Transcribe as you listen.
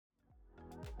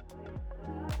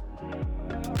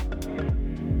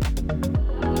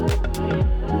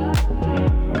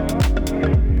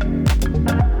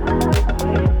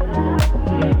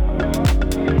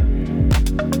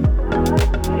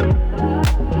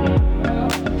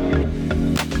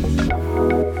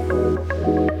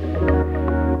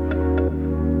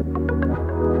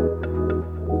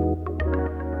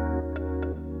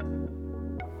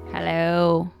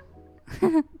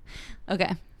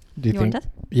Okay. Do you think? Want to test?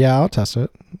 Yeah, I'll test it.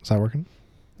 Is that working?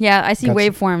 Yeah, I see Got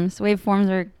waveforms. Waveforms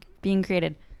are being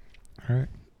created. All right.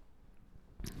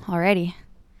 Alrighty.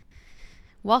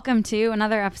 Welcome to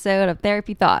another episode of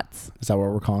Therapy Thoughts. Is that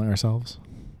what we're calling ourselves?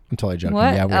 I'm totally joking.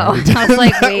 What? Yeah, we Oh, already did. I was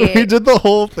like, wait. We did the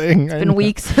whole thing. It's been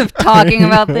weeks of talking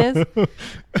about this.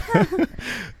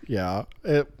 Yeah.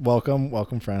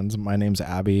 Welcome, friends. My name's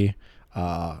Abbie.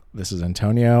 This is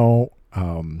Antonio.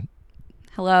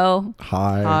 Hello.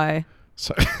 Hi.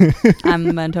 So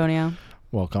I'm Antonio.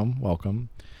 Welcome.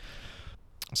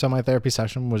 So my therapy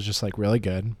session was just like really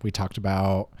good. We talked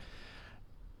about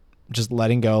just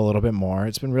letting go a little bit more.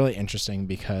 It's been really interesting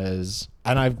because,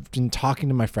 and I've been talking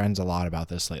to my friends a lot about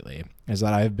this lately, is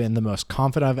that I've been the most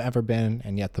confident I've ever been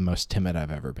and yet the most timid I've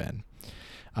ever been.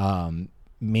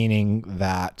 Meaning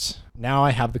that now I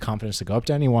have the confidence to go up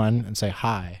to anyone and say,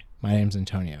 "Hi, my name's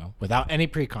Antonio," without any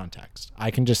pre-context.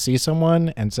 I can just see someone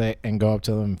and go up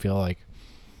to them and feel like,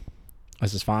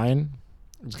 this is fine.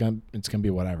 It's gonna be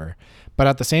whatever. But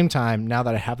at the same time, now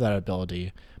that I have that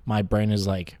ability, my brain is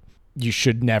like, you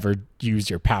should never use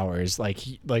your powers. Like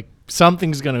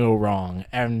something's gonna go wrong.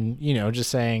 And just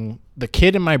saying, the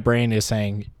kid in my brain is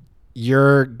saying,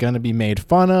 you're gonna be made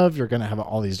fun of. You're gonna have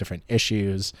all these different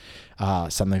issues.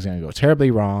 Something's gonna go terribly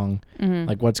wrong. Mm-hmm.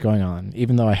 Like, what's going on?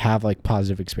 Even though I have like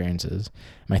positive experiences,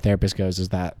 my therapist goes, "Is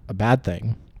that a bad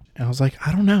thing?" And I was like,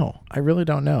 I don't know. I really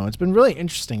don't know. It's been really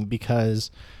interesting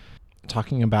because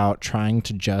talking about trying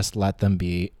to just let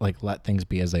things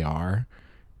be as they are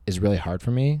is really hard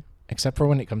for me, except for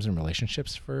when it comes in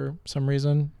relationships for some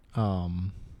reason.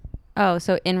 Oh,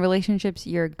 so in relationships,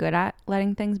 you're good at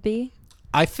letting things be?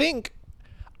 I think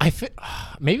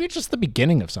maybe it's just the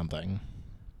beginning of something.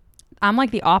 I'm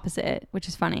like the opposite, which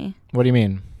is funny. What do you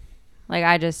mean? Like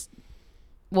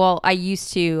I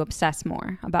used to obsess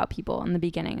more about people in the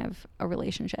beginning of a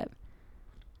relationship.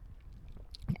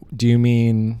 Do you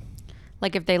mean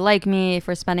like if they like me, if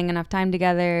we're spending enough time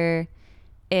together,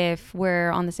 if we're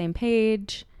on the same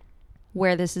page,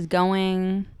 where this is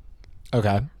going?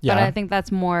 Okay. Yeah. But I think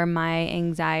that's more my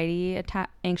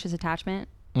anxious attachment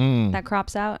that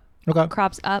crops up.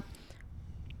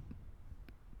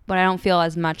 But I don't feel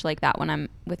as much like that when I'm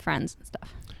with friends and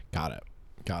stuff. Got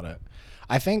it.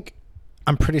 I think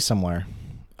I'm pretty similar.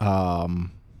 And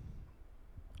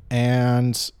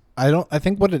I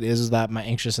think what it is that my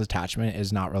anxious attachment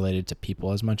is not related to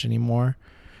people as much anymore,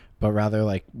 but rather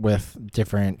like with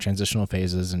different transitional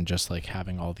phases and just like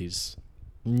having all these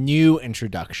new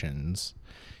introductions,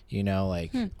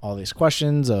 all these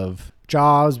questions of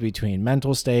jobs, between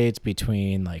mental states,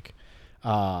 between like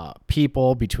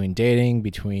people, between dating,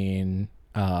 between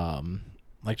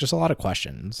like just a lot of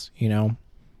questions, and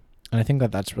I think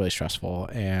that that's really stressful.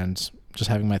 And just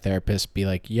having my therapist be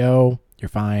like, "Yo, you're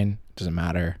fine, doesn't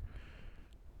matter,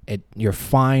 you're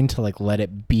fine to like let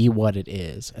it be what it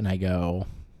is," and I go,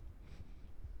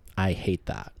 I hate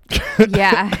that.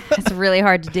 Yeah, it's really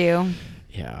hard to do.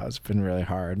 Yeah, it's been really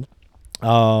hard.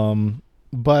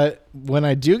 But when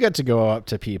I do get to go up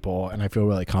to people and I feel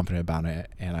really confident about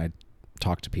it and I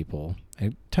talk to people,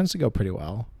 it tends to go pretty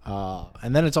well.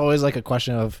 And then it's always like a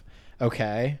question of,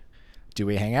 okay, do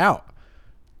we hang out?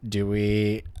 Do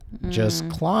we just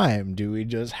climb? Do we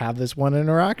just have this one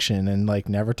interaction and like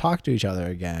never talk to each other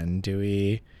again? Do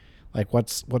we like,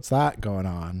 what's that going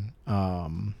on?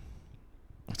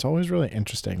 It's always really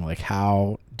interesting. Like,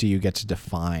 how do you get to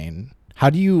define,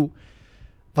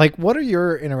 what are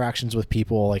your interactions with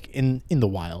people like in the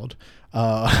wild?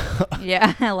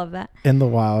 Yeah, I love that. In the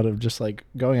wild of just like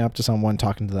going up to someone,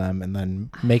 talking to them, and then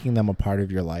making them a part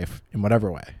of your life in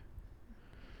whatever way.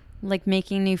 Like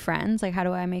making new friends? Like, how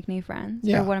do I make new friends?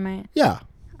 Yeah. Or what am I? Yeah.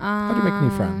 How do you make new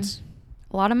friends?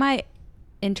 A lot of my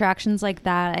interactions like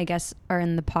that, I guess, are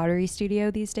in the pottery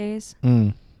studio these days.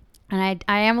 And I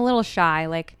am a little shy.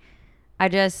 Like,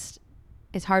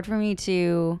 it's hard for me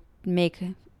to make...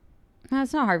 No,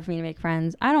 it's not hard for me to make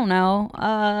friends. I don't know.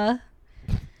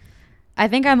 I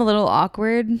think I'm a little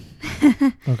awkward.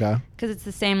 Okay. Because it's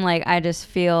the same, like, I just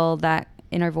feel that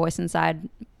inner voice inside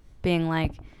being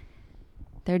like,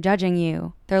 they're judging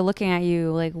you. They're looking at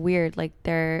you, like, weird. Like,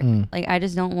 they're... Like, I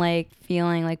just don't like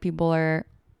feeling like people are...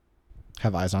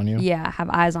 Have eyes on you? Yeah, have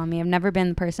eyes on me. I've never been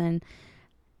the person...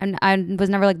 And I was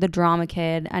never, like, the drama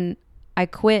kid. And I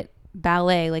quit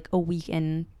ballet, like, a week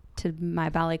into my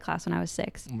ballet class when I was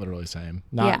 6. Literally same.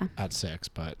 Not at 6,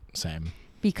 but same.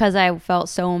 Because I felt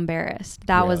so embarrassed.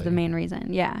 That was Really? the main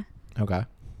reason. Yeah. Okay.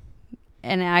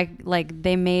 And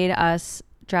they made us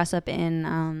dress up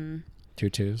in...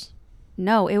 Tutus?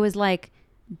 No, it was, like,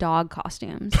 dog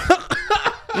costumes.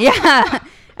 Yeah.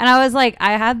 And I was like,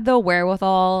 I had the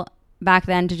wherewithal back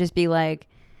then to just be like,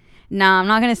 No, I'm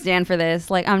not going to stand for this.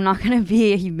 Like, I'm not going to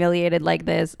be humiliated like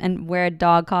this and wear a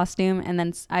dog costume and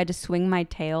then I just swing my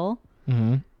tail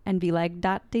and be like,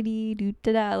 dot diddy doo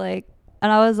da da. Like,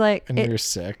 and I was like, and you're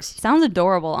 6. Sounds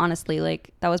adorable, honestly.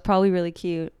 Like, that was probably really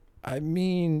cute. I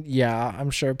mean, yeah,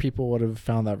 I'm sure people would have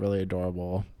found that really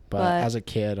adorable. But as a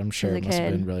kid, I'm sure it must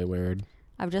have been really weird.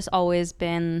 I've just always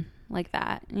been like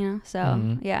that, you know?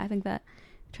 So, yeah, I think that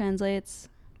translates.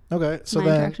 Okay, so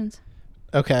my interactions.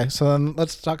 Okay, so then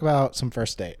let's talk about some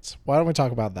first dates. Why don't we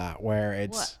talk about that, where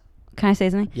it's... What? Can I say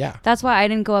something? Yeah. That's why I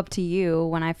didn't go up to you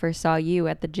when I first saw you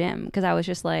at the gym, because I was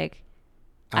just like...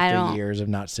 After years of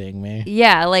not seeing me?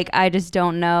 Yeah, like, I just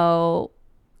don't know.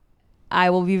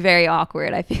 I will be very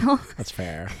awkward, I feel. That's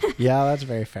fair. Yeah, that's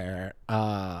very fair.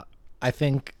 I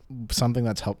think something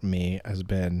that's helped me has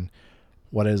been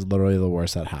what is literally the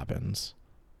worst that happens.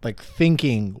 Like,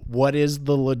 thinking, what is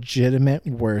the legitimate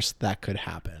worst that could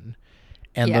happen?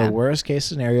 And the worst case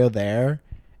scenario there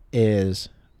is,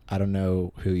 I don't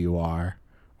know who you are,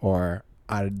 or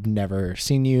I've never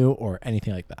seen you, or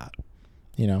anything like that.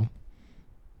 You know?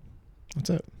 That's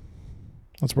it.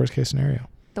 That's worst case scenario.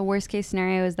 The worst case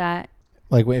scenario is that...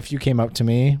 Like, if you came up to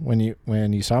me when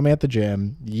you saw me at the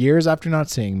gym, years after not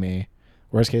seeing me,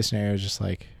 worst case scenario is just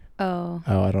like... Oh,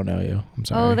 I don't know you. I'm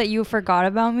sorry. Oh, that you forgot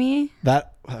about me?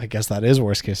 I guess that is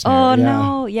worst case scenario. Oh,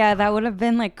 no. Yeah, that would have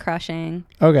been like crushing.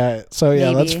 Okay. So,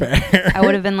 yeah, maybe. That's fair. I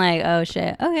would have been like, oh,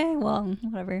 shit. Okay, well,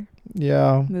 whatever.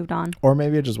 Yeah. Moved on. Or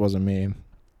maybe it just wasn't me.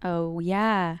 Oh,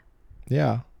 yeah.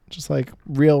 Yeah. Just like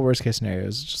real worst case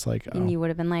scenarios. Just like. And you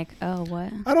would have been like, oh,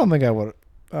 what? I don't think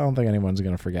anyone's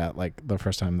going to forget like the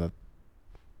first time that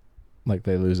like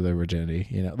they lose their virginity,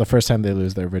 you know, the first time they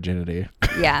lose their virginity.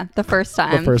 Yeah, the first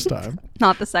time. The first time.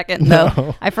 Not the second, though.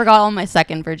 No. I forgot all my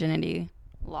second virginity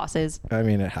losses. I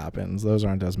mean, it happens. Those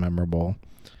aren't as memorable.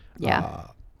 Yeah.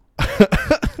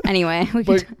 Anyway.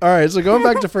 All right, so going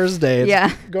back to first dates.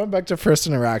 Yeah. Going back to first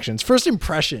interactions. First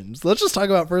impressions. Let's just talk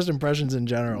about first impressions in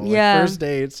general. Yeah. Like first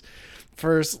dates.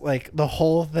 First, like, the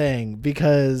whole thing.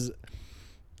 Because,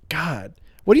 God,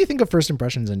 what do you think of first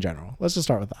impressions in general? Let's just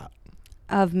start with that.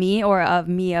 Of me or of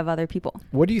me of other people?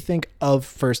 What do you think of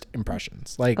first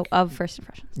impressions? Like of first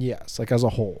impressions. Yes, like as a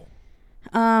whole.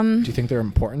 Do you think they're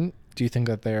important? Do you think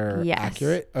that they're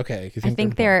accurate? Okay. I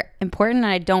think they're important and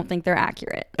I don't think they're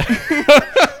accurate.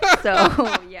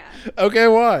 So, yeah. Okay,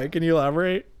 why? Can you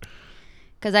elaborate?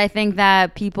 Because I think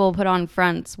that people put on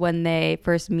fronts when they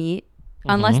first meet,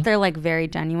 unless they're like very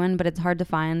genuine, but it's hard to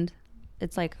find.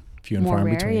 It's like few and more far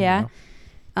rare. Between, yeah.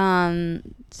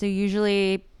 So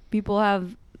usually people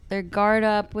have their guard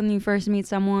up when you first meet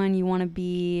someone. You want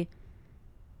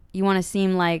to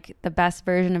seem like the best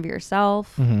version of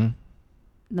yourself,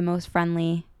 the most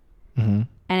friendly, and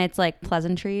it's like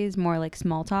pleasantries, more like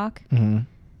small talk.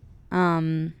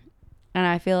 And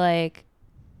I feel like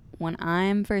when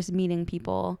I'm first meeting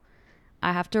people,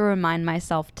 I have to remind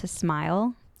myself to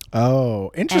smile.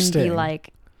 Oh, interesting. And be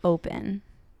like open,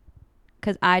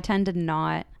 because I tend to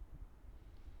not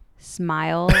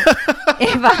smile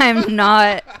if I'm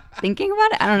not thinking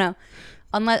about it. I don't know.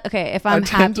 Unless, okay, if I'm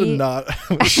happy. I tend to not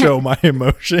show my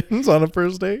emotions on a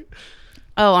first date.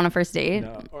 Oh, on a first date?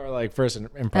 No, or like first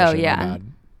impression. Oh, yeah.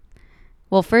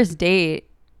 Well, first date,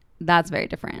 that's very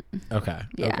different. Okay.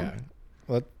 Yeah.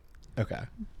 Okay.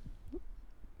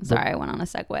 Sorry, I went on a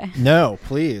segue. No,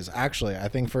 please. Actually, I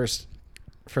think first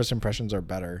impressions are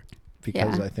better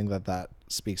because I think that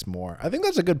speaks more. I think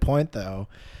that's a good point, though.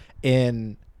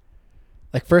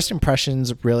 Like, first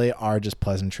impressions really are just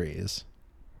pleasantries.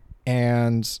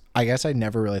 And I guess I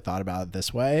never really thought about it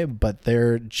this way, but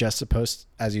they're just supposed,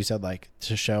 as you said, like,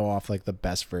 to show off like the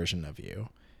best version of you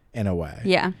in a way.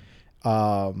 Yeah.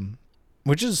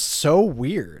 Which is so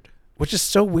weird.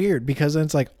 Because then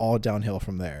it's like all downhill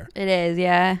from there. It is,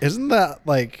 yeah. Isn't that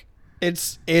like,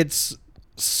 it's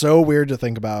so weird to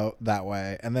think about that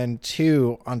way. And then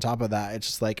two, on top of that, it's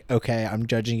just like, okay, I'm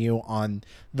judging you on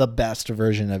the best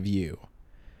version of you.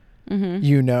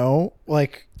 You know,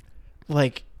 like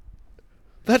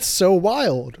that's so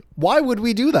wild. Why would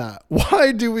we do that?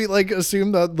 Why do we like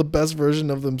assume that the best version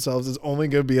of themselves is only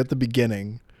going to be at the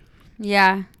beginning?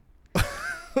 Yeah.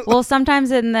 Well,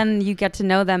 sometimes and then you get to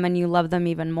know them and you love them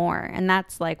even more. And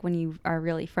that's like when you are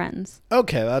really friends.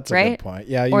 Okay, that's a good point.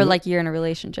 Yeah. Or like you're in a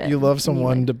relationship. You love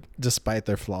someone despite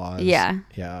their flaws. Yeah.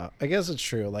 Yeah. I guess it's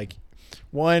true. Like,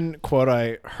 one quote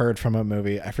I heard from a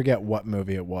movie, I forget what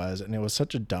movie it was, and it was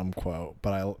such a dumb quote,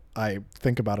 but I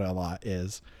think about it a lot,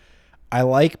 is I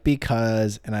like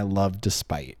because and I love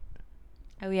despite.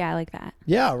 Oh, yeah, I like that.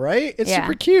 Yeah, right? It's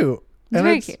super cute. It's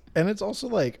very cute. And it's also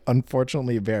like,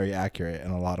 unfortunately, very accurate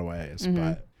in a lot of ways.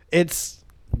 But it's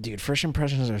Dude, first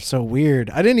impressions are so weird.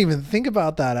 I didn't even think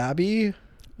about that, Abbie.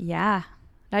 Yeah.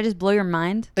 Did I just blow your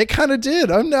mind? It kind of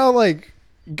did. I'm now like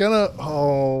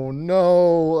oh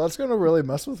no, that's gonna really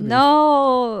mess with me.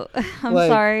 No, I'm like,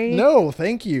 sorry. No,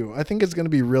 thank you. I think it's gonna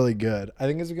be really good. I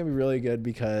think it's gonna be really good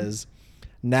because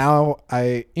now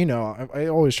I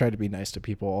always try to be nice to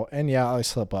people, and yeah, I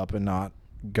slip up and not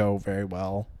go very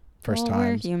well first time.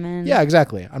 We're human. Yeah,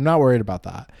 exactly. I'm not worried about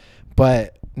that,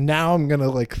 but now I'm gonna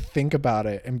like think about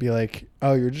it and be like,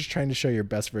 oh, you're just trying to show your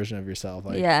best version of yourself.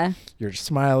 Like, yeah, you're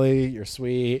smiley, you're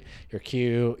sweet, you're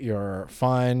cute, you're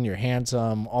fun, you're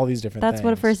handsome, all these different things. That's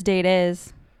what a first date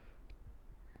is.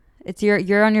 It's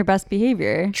you're on your best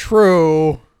behavior.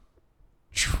 True.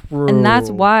 And that's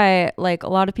why, like, a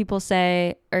lot of people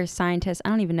say, or scientists, I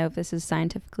don't even know if this is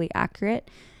scientifically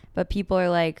accurate, but people are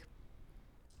like,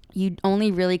 you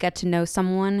only really get to know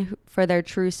someone for their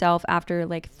true self after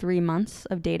like 3 months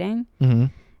of dating. Mm-hmm.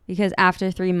 Because after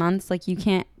 3 months, like, you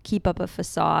can't keep up a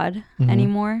facade mm-hmm.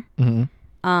 anymore.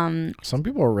 Mm-hmm. Some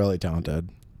people are really talented.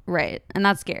 Right. And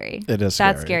that's scary. It is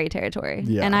That's scary territory.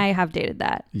 Yeah. And I have dated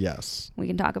that. Yes. We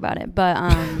can talk about it. But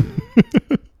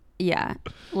yeah.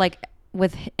 Like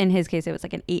in his case, it was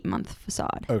like an 8-month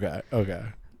facade. Okay.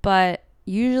 But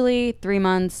usually 3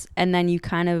 months, and then you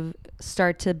kind of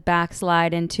start to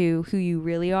backslide into who you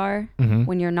really are mm-hmm.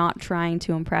 when you're not trying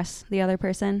to impress the other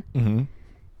person. Mm-hmm.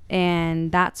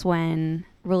 And that's when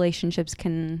relationships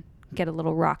can get a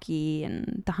little rocky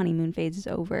and the honeymoon phase is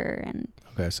over. And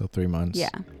okay, so 3 months. yeah.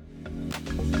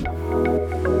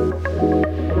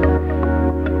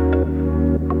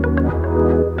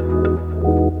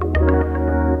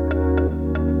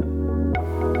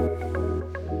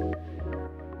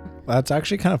 That's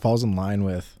actually kind of falls in line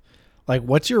with, like,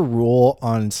 what's your rule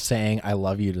on saying I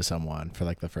love you to someone for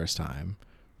like the first time?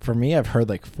 For me, I've heard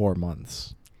like 4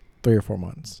 months, 3 or 4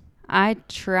 months. I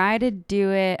try to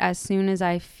do it as soon as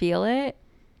I feel it.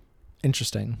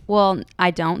 Interesting. Well,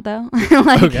 I don't though.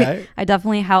 Like, okay. I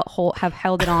definitely have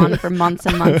held it on for months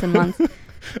and months and months.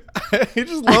 I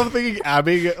just love thinking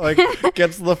Abbie like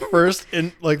gets the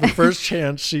first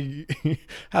chance she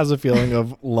has a feeling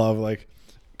of love, like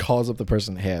calls up the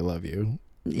person, hey, I love you.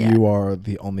 Yeah. You are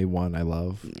the only one I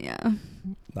love. Yeah.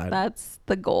 That's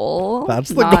the goal. That's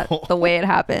the not goal. the way it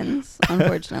happens,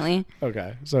 unfortunately.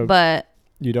 Okay. So but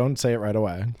you don't say it right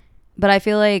away. But I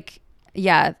feel like,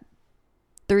 yeah,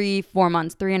 3-4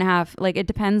 months, 3.5, like, it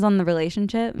depends on the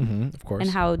relationship. Mm-hmm, of course.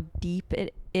 And how deep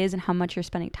it is and how much you're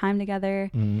spending time together.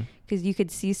 Mm-hmm. Because you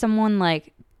could see someone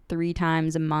like 3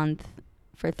 times a month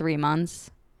for 3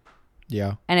 months.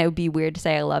 Yeah. And it would be weird to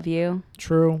say I love you.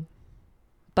 True.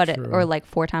 But or like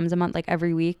 4 times a month, like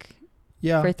every week.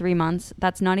 Yeah. For 3 months.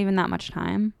 That's not even that much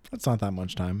time. That's not that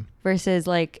much time. Versus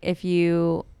like if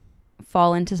you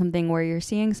fall into something where you're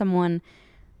seeing someone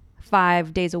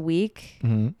 5 days a week.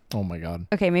 Mm-hmm. Oh my God.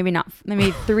 Okay, maybe not.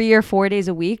 Maybe 3 or 4 days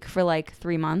a week for like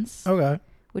 3 months. Okay.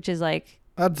 Which is like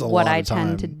that's what lot I of time.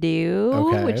 tend to do.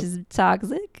 Okay. Which is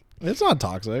toxic. It's not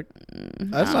toxic.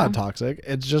 That's not toxic.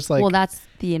 It's just like, well, that's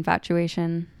the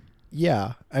infatuation.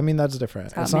 Yeah. I mean, that's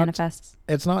different. That's how it manifests.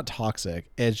 It's not toxic.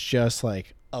 It's just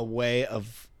like a way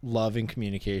of love and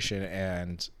communication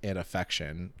and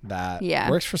affection that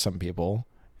works for some people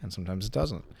and sometimes it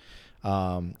doesn't.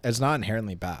 It's not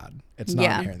inherently bad. It's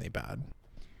not inherently bad.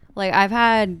 Like I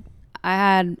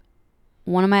had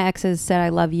one of my exes said I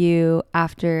love you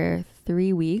after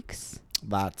 3 weeks.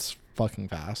 That's fucking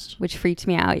fast. Which freaked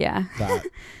me out. Yeah. That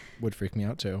would freak me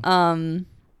out too.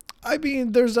 I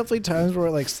mean, there's definitely times where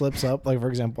it like slips up. Like, for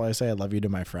example, I say I love you to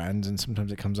my friends and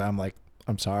sometimes it comes out, I'm like,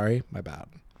 I'm sorry, my bad.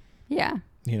 Yeah.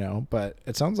 You know, but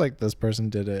it sounds like this person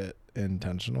did it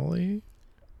intentionally.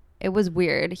 It was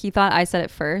weird. He thought I said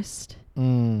it first.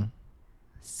 Mm.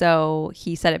 So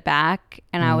he said it back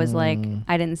and I was like,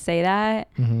 I didn't say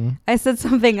that. Mm-hmm. I said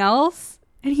something else.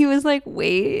 And he was like,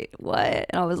 wait, what?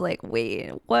 And I was like, wait,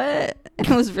 what? And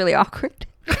it was really awkward.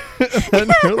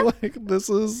 And you're like, this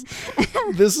is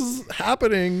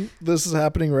happening. This is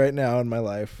happening right now in my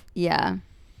life. Yeah.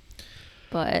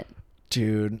 But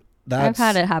dude, I've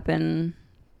had it happen.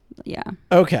 Yeah.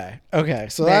 Okay.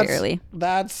 So very early.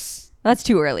 That's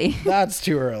too early. That's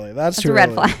too early. That's too a red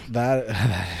early.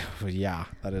 flag. Yeah,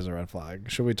 that is a red flag.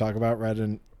 Should we talk about red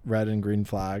and green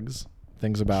flags?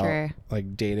 Things about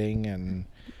like dating and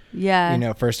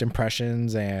first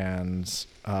impressions and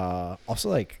also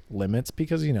like limits,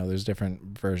 because there's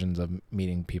different versions of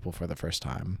meeting people for the first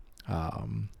time.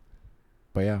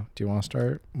 But yeah, do you want to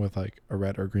start with like a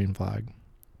red or green flag?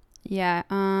 Yeah.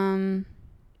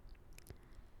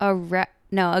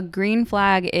 A green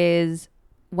flag is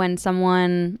when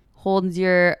someone holds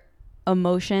your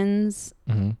emotions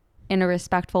in a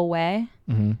respectful way.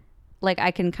 Mm-hmm. Like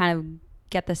I can kind of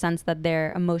get the sense that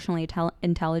they're emotionally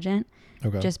intelligent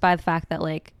just by the fact that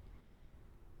like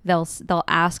they'll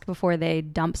ask before they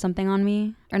dump something on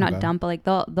me, or not dump, but like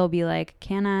they'll be like,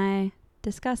 can I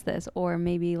discuss this, or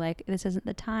maybe like this isn't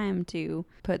the time to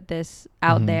put this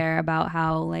out there about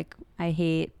how like I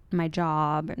hate my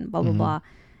job and blah blah blah.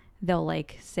 They'll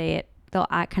like say it, they'll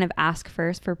kind of ask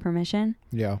first for permission,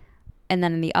 and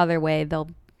then in the other way they'll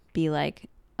be like,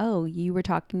 oh, you were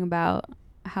talking about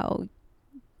how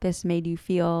this made you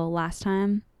feel last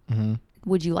time,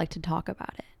 would you like to talk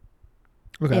about it?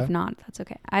 If not, that's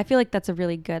okay. I feel like that's a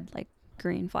really good like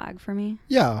green flag for me.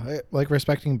 Yeah, like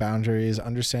respecting boundaries,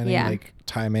 understanding like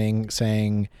timing,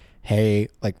 saying, hey,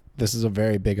 like this is a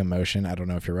very big emotion, I don't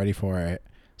know if you're ready for it,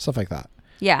 stuff like that.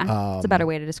 It's a better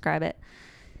way to describe it.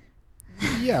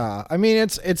 Yeah, I mean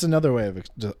it's another way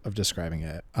of describing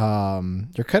it.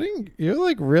 You're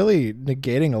like really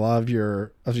negating a lot of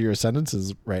your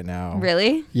sentences right now.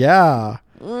 Really? Yeah.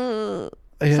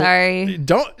 Sorry.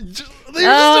 Don't. You just did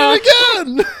it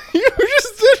again. You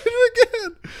just did it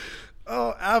again.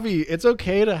 Oh, Abbie, it's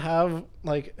okay to have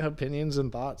like opinions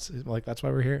and thoughts. Like that's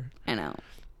why we're here. I know.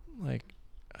 Like,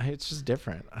 it's just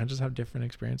different. I just have different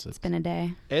experiences. It's been a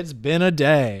day. It's been a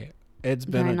day. It's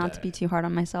been Trying a day. not to be too hard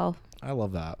on myself. I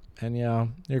love that. And yeah,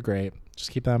 you're great. Just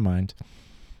keep that in mind.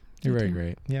 You're very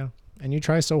great. Yeah. And you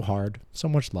try so hard. So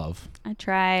much love. I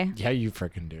try. Yeah, you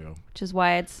freaking do. Which is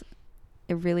why it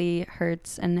really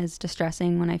hurts and is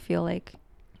distressing when I feel like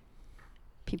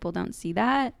people don't see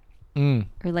that, or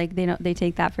like they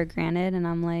take that for granted, and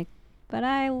I'm like, but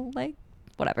I like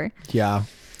whatever. Yeah,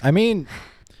 I mean,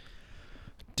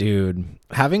 dude,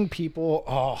 having people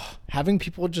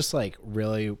just like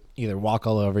really either walk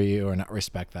all over you or not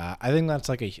respect that, I think that's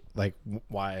like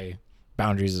why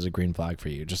boundaries is a green flag for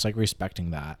you, just like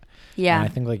respecting that. Yeah, and I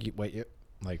think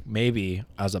like maybe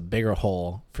as a bigger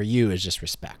whole for you is just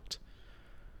respect.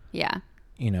 Yeah.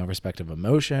 Respect of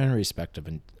emotion, respect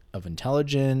of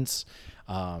intelligence,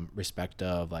 respect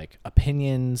of like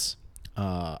opinions.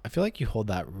 I feel like you hold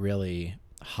that really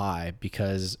high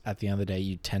because at the end of the day,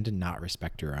 you tend to not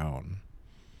respect your own.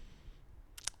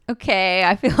 Okay.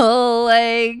 I feel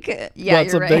like, that's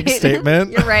you're a big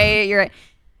statement. You're right.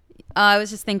 I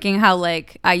was just thinking how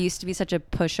like I used to be such a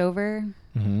pushover,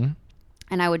 and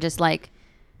I would just like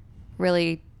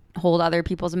really hold other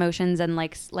people's emotions and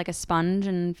like a sponge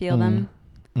and feel them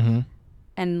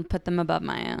and put them above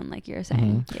my own, like you're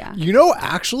saying. Yeah.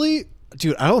 Actually,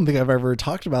 dude, I don't think I've ever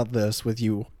talked about this with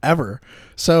you ever.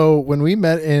 So when we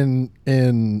met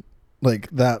in like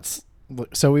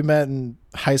we met in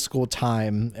high school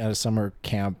time at a summer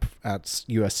camp at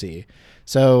USC.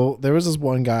 So there was this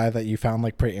one guy that you found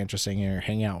like pretty interesting and you're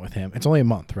hanging out with him. It's only a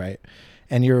month, right?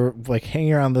 And you're like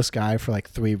hanging around this guy for like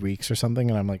 3 weeks or something,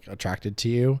 and I'm like attracted to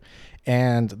you.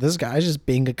 And this guy's just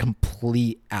being a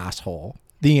complete asshole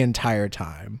the entire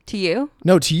time. To you?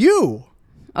 No, to you.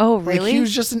 Oh, really? Like, he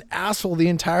was just an asshole the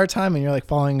entire time, and you're like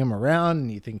following him around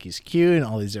and you think he's cute and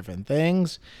all these different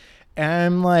things.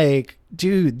 And I'm like,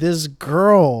 dude, this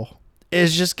girl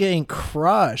is just getting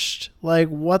crushed. Like,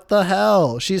 what the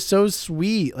hell? She's so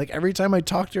sweet. Like, every time I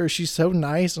talk to her, she's so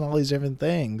nice and all these different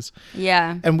things.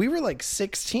 Yeah. And we were like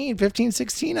 15,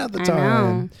 16 at the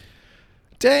time. Know.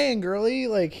 Dang, girly,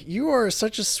 like, you are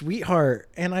such a sweetheart.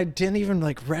 And I didn't even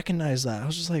like recognize that. I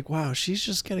was just like, wow, she's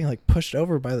just getting like pushed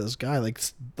over by this guy, like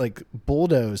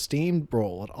bulldoze,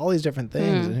 steamrolled, all these different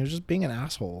things. And he was just being an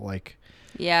asshole. Like,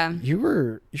 yeah,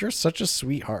 you're such a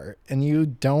sweetheart, and you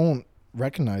don't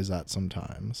recognize that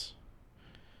sometimes.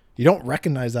 You don't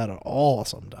recognize that at all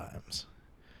sometimes.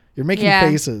 You're making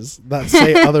faces that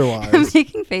say otherwise. I'm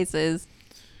making faces.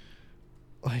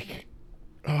 Like,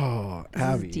 oh,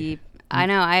 Abbie. This is deep. I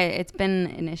know. It's been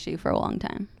an issue for a long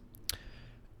time.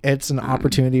 It's an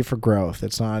opportunity for growth.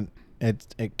 It's not.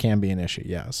 It can be an issue,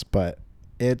 yes, but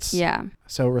it's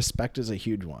So respect is a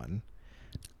huge one.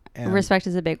 And respect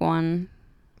is a big one.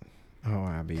 Oh,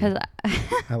 Abbie, because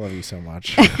I love you so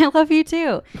much. I love you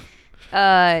too.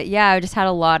 I just had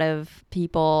a lot of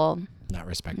people not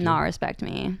respect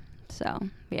me. So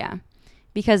yeah,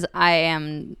 because I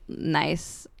am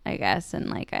nice, I guess, and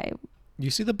like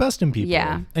you see the best in people.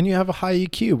 Yeah, and you have a high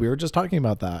EQ. We were just talking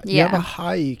about that. Yeah. You have a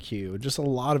high EQ, just a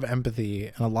lot of empathy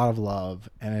and a lot of love,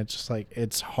 and it's just like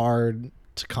it's hard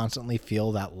to constantly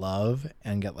feel that love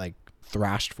and get like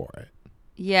thrashed for it.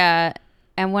 Yeah.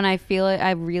 And when I feel it,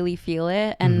 I really feel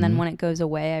it. And then when it goes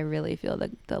away, I really feel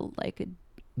the void.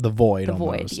 The void,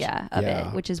 of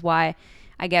it. Which is why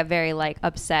I get very like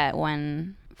upset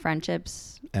when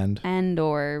friendships end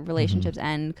or relationships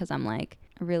end, because I'm like,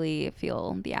 I really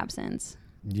feel the absence.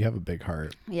 You have a big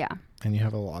heart. Yeah. And you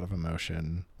have a lot of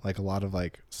emotion, like a lot of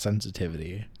like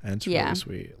sensitivity, and it's Yeah. really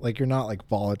sweet. Like you're not like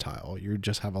volatile. You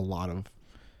just have a lot of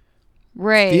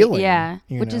Right. feeling, Yeah.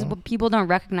 you Which is know? what people don't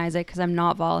recognize it because I'm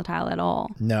not volatile at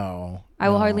all. No. I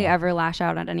will hardly ever lash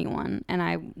out at anyone, and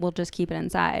I will just keep it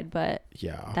inside. But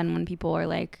Yeah. then when people are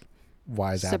like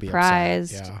Why is Abbie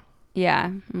surprised, upset?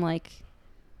 yeah, I'm like,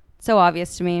 so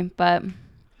obvious to me, but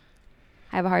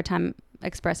I have a hard time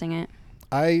expressing it.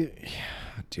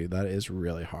 Dude, that is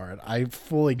really hard. I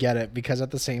fully get it, because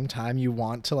at the same time you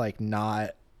want to like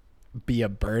not be a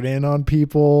burden on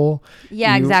people.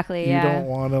 Yeah, exactly. You Yeah. don't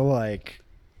want to like,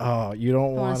 you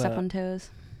don't want to step on toes.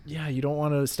 Yeah, you don't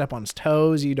want to step on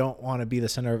toes. You don't want to be the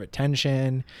center of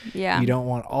attention. Yeah. You don't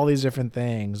want all these different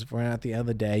things. When at the end of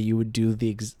the day, you would do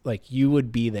you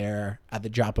would be there at the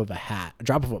drop of a hat, a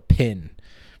drop of a pin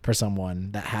for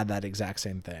someone that had that exact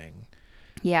same thing.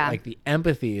 Yeah. Like the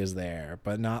empathy is there,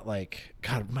 but not like,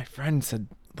 God, my friend said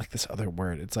like this other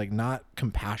word. It's like not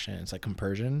compassion. It's like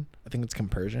compersion. I think it's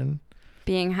compersion.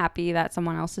 Being happy that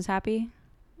someone else is happy.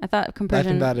 I thought compersion. I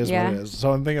think that is what it is.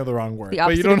 So I'm thinking of the wrong word. The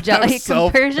opposite but you don't of jelly,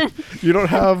 compersion. You don't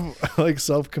have like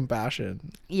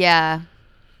self-compassion. Yeah.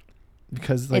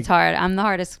 Because like, it's hard. I'm the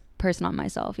hardest person on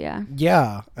myself. Yeah.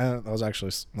 Yeah. And that was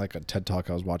actually like a TED Talk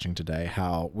I was watching today,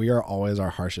 how we are always our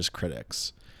harshest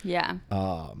critics. Yeah.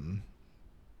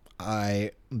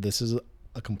 This is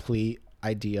a complete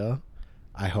idea.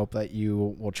 I hope that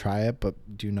you will try it, but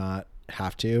do not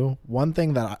have to. One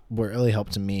thing that really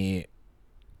helped me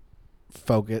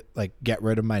focus, like get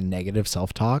rid of my negative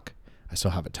self-talk, I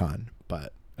still have a ton,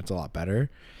 but it's a lot better,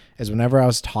 is whenever I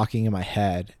was talking in my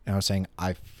head and I was saying,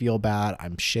 I feel bad,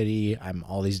 I'm shitty, I'm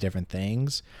all these different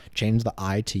things, change the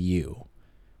I to you.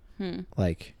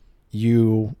 Like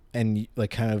you, and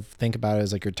like kind of think about it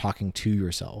as like you're talking to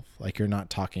yourself. Like you're not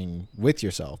talking with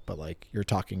yourself, but like you're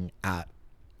talking at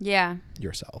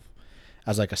yourself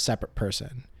as like a separate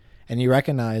person. And you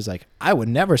recognize like, I would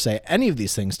never say any of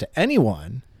these things to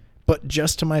anyone, but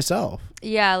just to myself.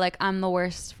 Yeah, like I'm the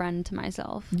worst friend to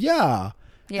myself. Yeah.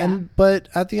 Yeah. But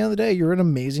at the end of the day, you're an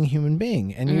amazing human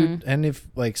being. And if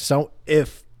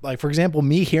for example,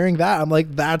 me hearing that, I'm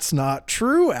like, that's not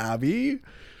true, Abbie.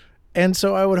 And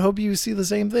so I would hope you see the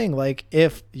same thing. Like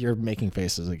if you're making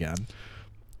faces again.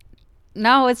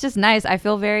 No, it's just nice. I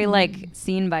feel very like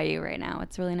seen by you right now.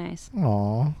 It's really nice.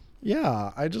 Aw.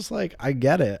 Yeah. I just like, I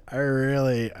get it. I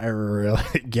really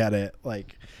get it.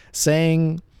 Like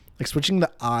saying, like switching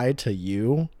the I to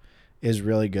you is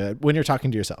really good when you're talking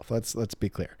to yourself. Let's be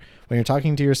clear. When you're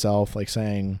talking to yourself, like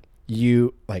saying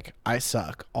you, like, I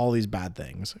suck, all these bad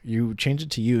things, you change it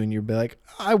to you and you'd be like,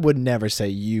 I would never say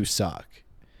you suck.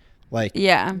 Like,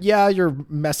 yeah, you're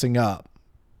messing up.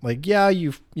 Like, yeah,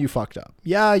 you fucked up.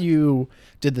 Yeah, you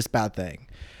did this bad thing.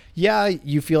 Yeah,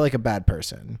 you feel like a bad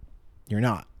person. You're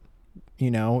not.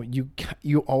 You know,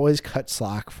 you always cut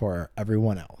slack for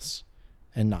everyone else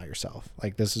and not yourself.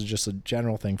 Like this is just a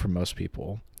general thing for most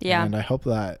people. Yeah. And I hope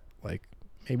that like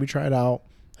maybe try it out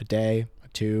a day, a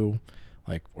two,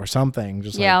 like, or something.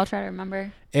 Just I'll try to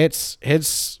remember. It's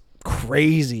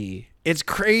crazy. It's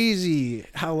crazy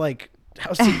how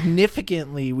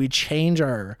significantly we change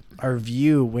our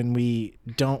view when we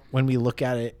look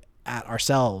at it at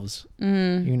ourselves.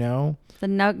 You know, the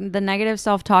negative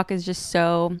self-talk is just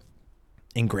so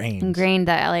ingrained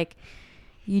that like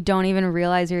you don't even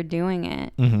realize you're doing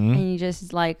it. And you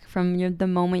just like from the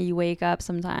moment you wake up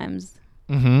sometimes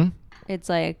it's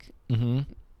like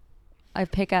I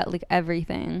pick at like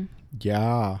everything.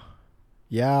 Yeah.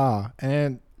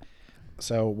 And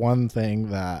so one thing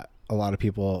that a lot of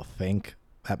people think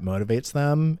that motivates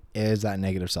them is that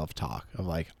negative self-talk of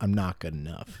like, I'm not good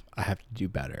enough, I have to do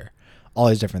better, all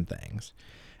these different things.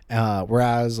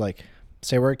 Whereas like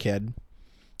say we're a kid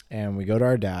and we go to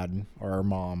our dad or our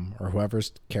mom or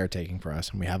whoever's caretaking for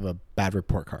us and we have a bad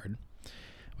report card.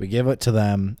 We give it to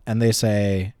them and they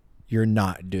say, you're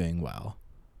not doing well.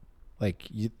 Like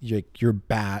you're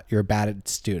bad at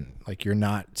student. Like you're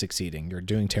not succeeding. You're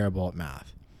doing terrible at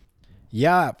math.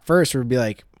 Yeah, at first we'd be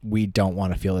like, we don't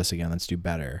want to feel this again. Let's do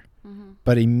better.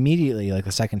 But immediately, like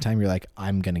the second time, you're like,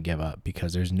 I'm going to give up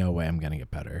because there's no way I'm going to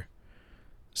get better.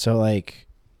 So like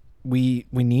we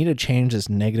need to change this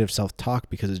negative self-talk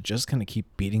because it's just going to keep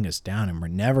beating us down and we're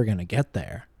never going to get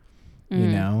there, you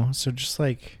know? So just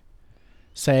like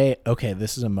say, okay,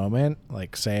 this is a moment,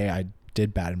 like say I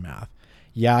did bad in math.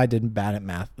 Yeah, I did bad at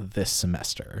math this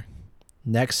semester.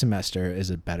 Next semester is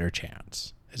a better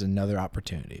chance, is another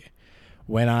opportunity.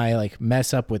 When I like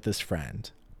mess up with this friend,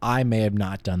 I may have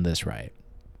not done this right.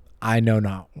 I know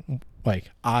not,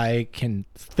 like I can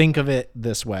think of it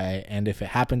this way, and if it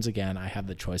happens again, I have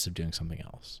the choice of doing something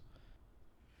else.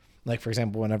 like, for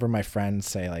example, whenever my friends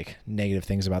say like negative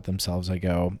things about themselves, I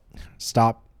go,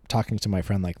 stop talking to my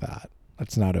friend like that.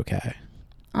 That's not okay.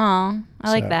 Oh, I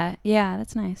like that. Yeah,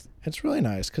 that's nice. It's really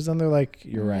nice because then they're like,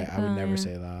 you're right. Like, I would never yeah.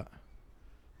 say that.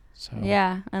 So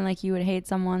Yeah, and like you would hate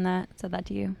someone that said that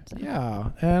to you. So.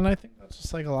 yeah, and I think that's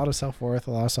just like a lot of self-worth,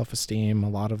 a lot of self-esteem, a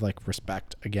lot of like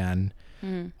respect again.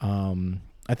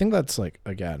 I think that's like,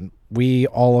 again, we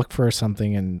all look for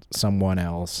something in someone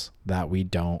else that we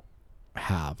don't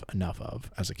have enough of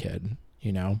as a kid,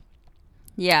 you know?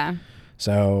 Yeah.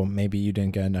 So maybe you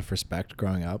didn't get enough respect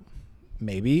growing up.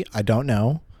 Maybe, I don't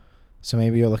know. So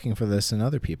maybe you're looking for this in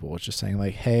other people. It's just saying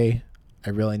like, hey,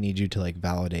 I really need you to like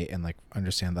validate and like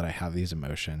understand that I have these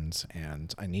emotions,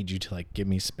 and I need you to like give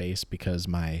me space because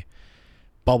my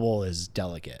bubble is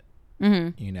delicate,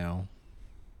 you know?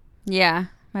 Yeah.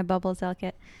 My bubble's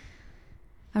delicate.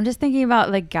 I'm just thinking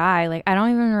about like Guy. Like I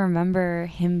don't even remember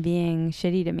him being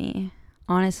shitty to me,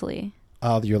 honestly.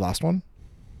 Your last one?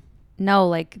 No,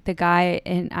 like the guy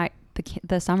in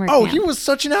the summer Oh, camp. he was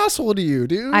such an asshole to you,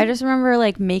 dude. I just remember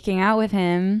like making out with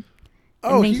him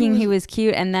and thinking he was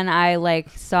cute, and then I like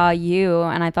saw you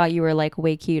and I thought you were like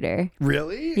way cuter.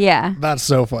 Really? Yeah. That's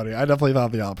so funny. I definitely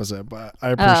thought the opposite, but I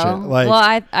appreciate it. Like,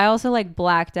 well, I also like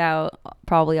blacked out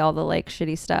probably all the like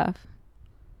shitty stuff.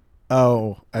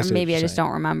 oh, Or maybe I just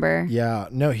don't remember. Yeah,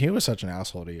 no, he was such an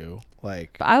asshole to you.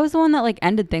 Like, But I was the one that like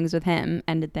ended things with him.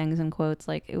 Ended things in quotes.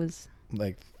 Like it was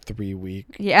like 3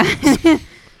 weeks. Yeah.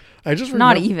 I just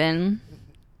not even.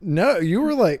 No, you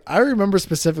were like, I remember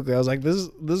specifically. I was like,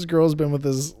 this girl's been with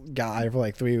this guy for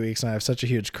like 3 weeks, and I have such a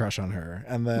huge crush on her.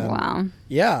 And then, wow.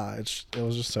 Yeah, it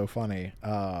was just so funny.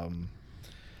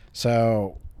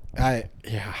 So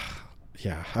yeah.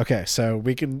 Okay, so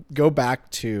we can go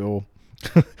back to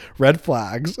red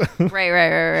flags.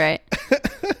 Right.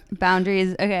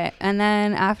 Boundaries. Okay, and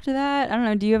then after that, I don't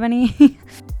know. Do you have any?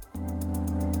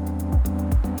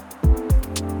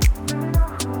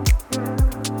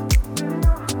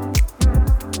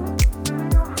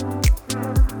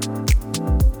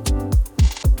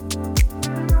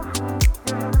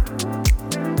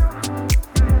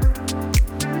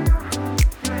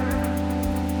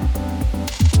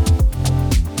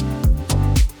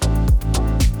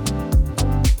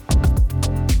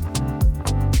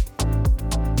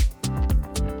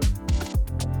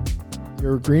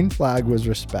 Your green flag was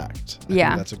respect. I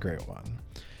think that's a great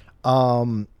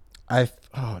one.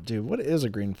 Dude, what is a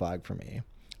green flag for me?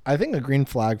 I think a green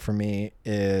flag for me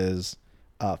is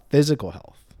physical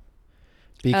health,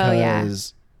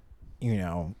 because you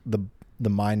know, the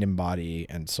mind and body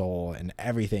and soul and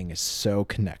everything is so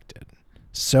connected.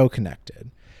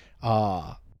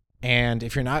 And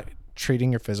if you're not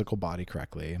treating your physical body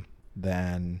correctly,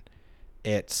 then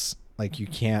it's like you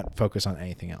can't focus on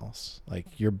anything else. Like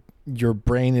your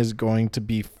brain is going to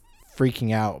be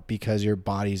freaking out because your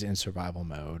body's in survival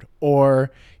mode,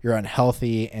 or you're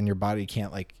unhealthy and your brain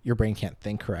can't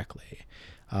think correctly.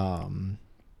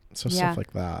 Stuff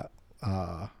like that.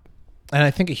 And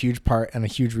I think a huge part and a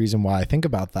huge reason why I think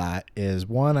about that is,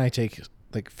 one, I take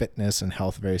like fitness and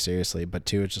health very seriously, but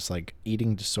two, it's just like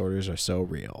eating disorders are so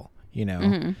real, you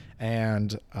know?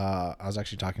 And I was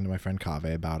actually talking to my friend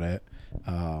Kaveh about it.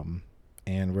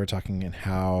 And we're talking in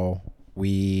how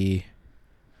we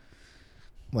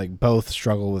like both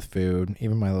struggle with food.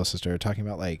 Even my little sister, talking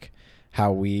about like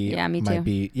how we might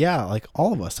be, like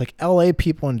all of us, like LA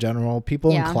people in general,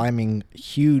 people in climbing,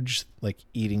 huge like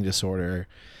eating disorder,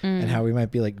 and how we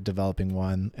might be like developing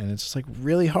one. And it's just like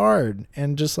really hard,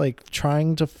 and just like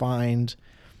trying to find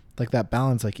like that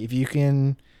balance. Like if you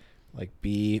can like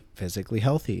be physically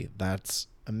healthy, that's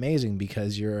amazing,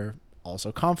 because you're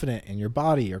also confident in your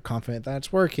body, you're confident that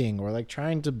it's working, or like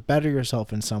trying to better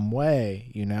yourself in some way,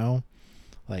 you know?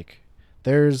 Like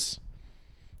there's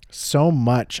so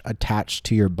much attached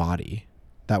to your body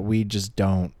that we just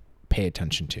don't pay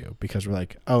attention to, because we're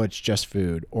like, oh, it's just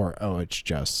food, or oh, it's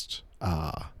just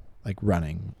like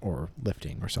running or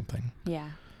lifting or something. Yeah.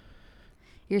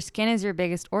 Your skin is your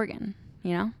biggest organ,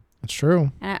 you know? It's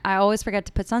true. And I always forget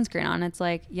to put sunscreen on. It's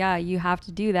like, yeah, you have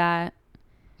to do that.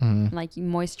 Like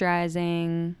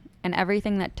moisturizing and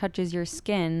everything that touches your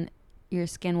skin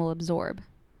will absorb.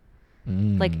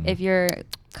 Like if you're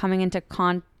coming into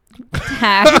contact,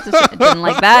 didn't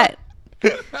like that.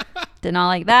 Did not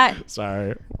like that.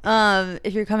 Sorry.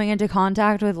 If you're coming into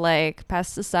contact with like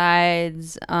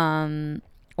pesticides,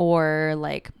 or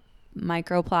like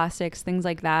microplastics, things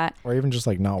like that, or even just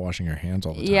like not washing your hands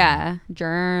all the time. Yeah,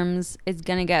 germs, it's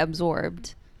gonna get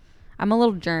absorbed. I'm a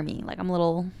little germy. Like I'm a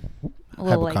little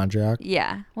hypochondriac. Like,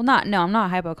 yeah. Well, I'm not a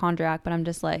hypochondriac, but I'm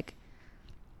just like,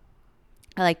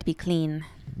 I like to be clean.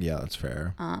 Yeah, that's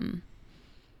fair.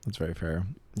 That's very fair.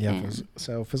 Yeah. And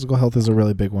So physical health is a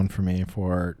really big one for me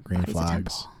for green body's a flags.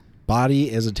 temple.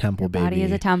 Body is a temple, Your baby. body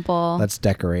is a temple. Let's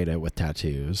decorate it with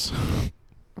tattoos.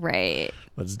 Right.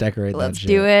 Let's decorate that Let's shit.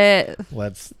 do it.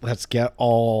 Let's get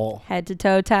all Head to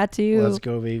toe tattoo. Let's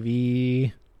go,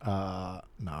 baby. No,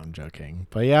 I'm joking.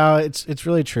 But yeah, it's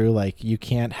really true. Like, you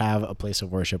can't have a place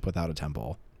of worship without a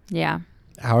temple. Yeah.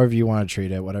 However you want to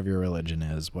treat it, whatever your religion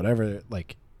is, whatever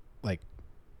like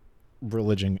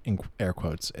religion in air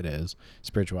quotes it is,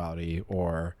 spirituality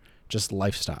or just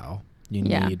lifestyle, you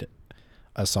need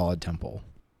a solid temple.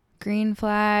 Green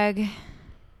flag.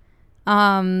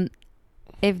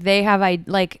 If they have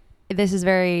this is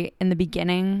very in the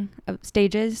beginning of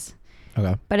stages.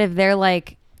 Okay. But if they're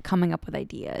like coming up with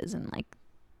ideas and like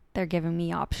they're giving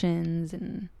me options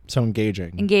and So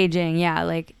engaging, yeah,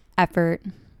 like effort.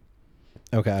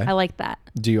 Okay. I like that.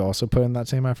 Do you also put in that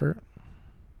same effort?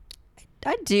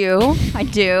 I do. I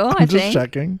I'm just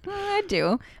checking. I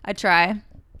do. I try.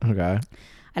 Okay.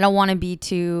 I don't want to be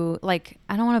too I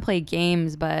don't want to play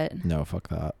games, but No, fuck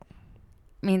that.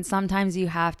 I mean, sometimes you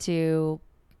have to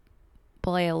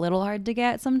play a little hard to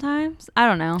get sometimes. I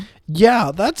don't know.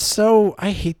 Yeah,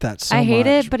 I hate that so much. I hate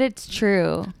it, but it's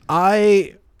true.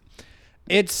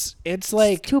 It's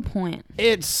like to a point.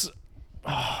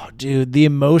 Dude, the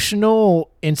emotional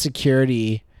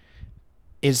insecurity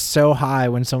is so high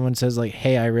when someone says like,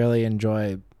 "Hey, I really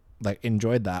enjoyed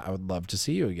that. I would love to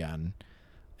see you again."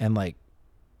 And like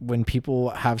when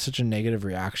people have such a negative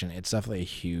reaction, it's definitely a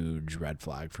huge red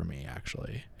flag for me,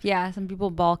 actually. Yeah, some people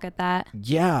balk at that.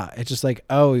 Yeah, it's just like,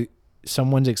 "Oh,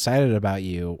 someone's excited about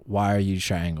you. Why are you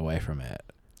shying away from it?"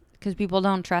 Because people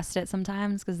don't trust it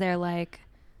sometimes because they're like,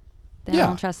 they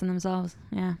don't trust in themselves.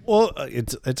 Yeah. Well,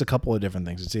 it's a couple of different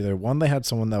things. It's either one, they had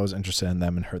someone that was interested in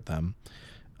them and hurt them.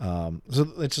 So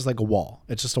it's just like a wall.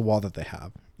 It's just a wall that they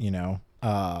have, you know?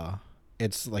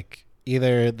 It's like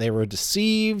either they were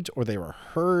deceived or they were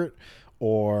hurt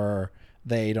or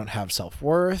they don't have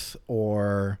self-worth,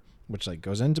 or which like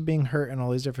goes into being hurt and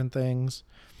all these different things.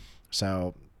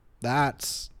 So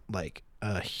that's like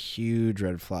a huge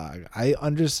red flag. I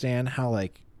understand how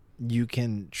like you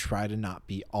can try to not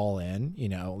be all in, you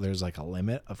know, there's like a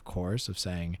limit, of course, of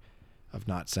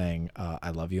not saying I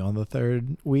love you on the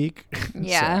third week.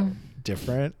 Yeah. So,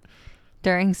 different.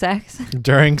 During sex.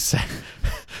 During sex.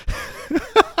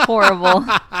 Horrible.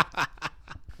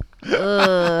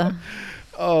 Ugh.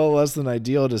 Oh, less than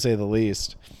ideal to say the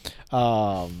least.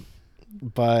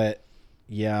 But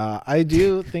yeah, I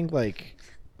do think like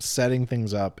setting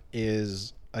things up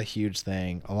is a huge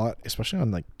thing. A lot, especially on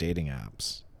like dating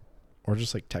apps or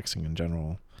just like texting in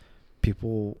general.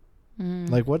 People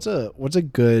like what's a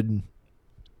good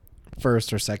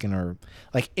first or second or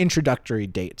like introductory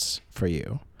dates for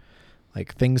you?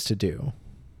 Like things to do.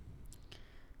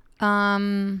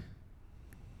 I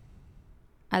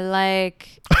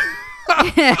like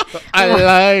I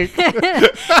like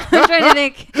I'm trying to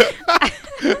think.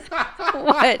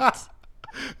 What?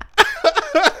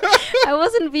 I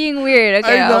wasn't being weird.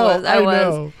 Okay, I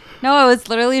was. No, I was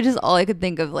literally just all I could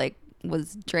think of like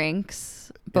was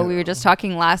drinks. But we were just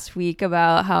talking last week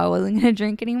about how I wasn't going to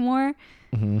drink anymore.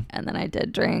 Mm-hmm. And then I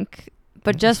did drink,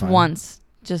 but just once.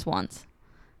 Just once.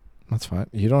 That's fine.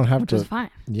 You don't have to. Which is fine.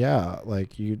 Yeah,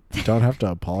 like you don't have to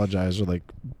apologize or like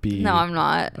be. No, I'm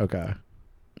not. Okay.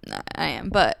 No, I am,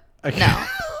 but okay.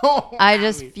 No. I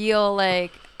just feel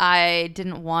like I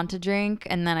didn't want to drink,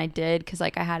 and then I did because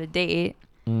like I had a date,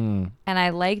 and I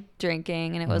liked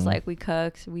drinking, and it was like we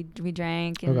cooked, we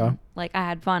drank, and like I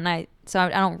had fun. So I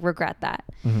don't regret that.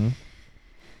 Mm-hmm.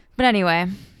 But anyway,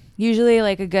 usually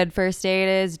like a good first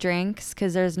date is drinks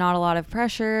because there's not a lot of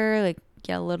pressure. Like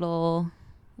get a little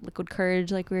liquid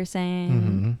courage, like we were saying.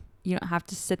 Mm-hmm. You don't have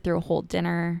to sit through a whole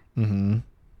dinner. Mm-hmm.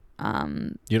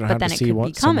 You don't have to see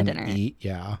what someone eat.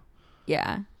 Yeah.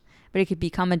 Yeah. But it could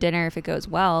become a dinner if it goes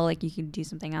well. Like you could do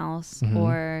something else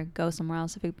or go somewhere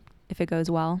else if it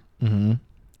goes well.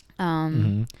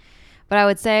 Mm-hmm. But I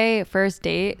would say first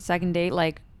date, second date,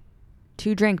 like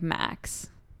 2 drink max.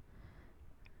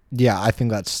 Yeah, I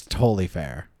think that's totally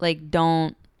fair. Like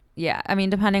I mean,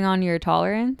 depending on your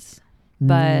tolerance,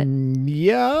 but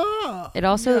yeah. It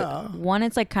also, one,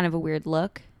 it's like kind of a weird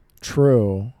look.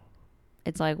 True.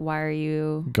 It's like, why are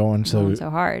you going so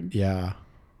hard? Yeah.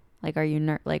 Like, are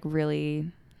you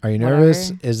really? Are you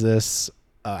nervous? Is this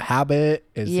a habit?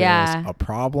 Is this a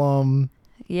problem?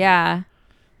 Yeah.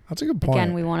 That's a good point.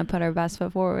 Again, we want to put our best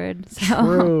foot forward. So.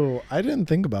 True. I didn't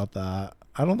think about that.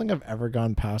 I don't think I've ever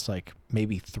gone past like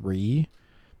maybe 3,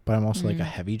 but I'm also like a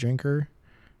heavy drinker.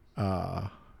 But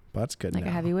that's good. Like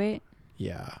a heavyweight?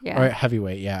 Yeah. Or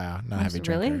heavyweight. Yeah. Not heavy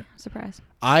drinker. Really? Surprised.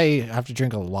 I have to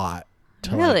drink a lot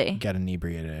to Really? like get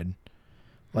inebriated.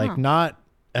 Like Huh. not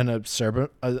an absurd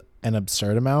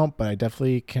amount, but I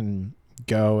definitely can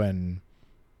go and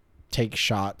take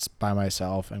shots by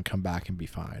myself and come back and be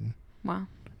fine. Wow.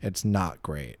 It's not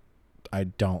great. I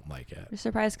don't like it. I'm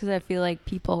surprised because I feel like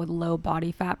people with low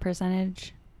body fat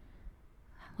percentage,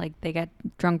 like they get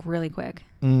drunk really quick.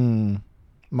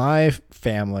 My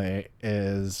family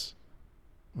is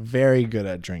very good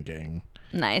at drinking.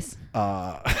 Nice.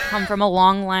 Come from a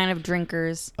long line of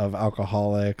drinkers. Of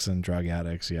alcoholics and drug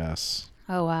addicts, yes.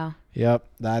 Oh, wow. Yep,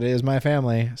 that is my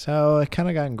family. So it kind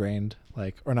of got ingrained,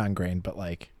 like, or not ingrained, but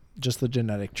like just the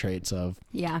genetic traits of.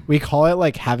 Yeah. We call it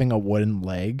like having a wooden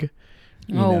leg.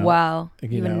 Oh, wow.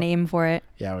 You have a name for it.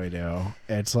 Yeah, we do.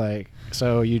 It's like,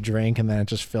 so you drink and then it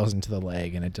just fills into the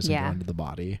leg and it doesn't go into the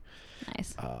body.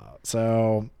 Nice.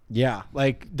 So yeah,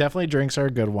 like definitely drinks are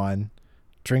a good one.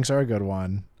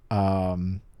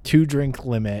 2-drink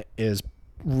limit is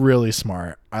really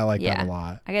smart. I like that a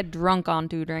lot. I get drunk on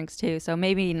 2 drinks too, so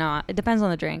maybe not. It depends on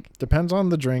the drink. Depends on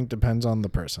the drink, depends on the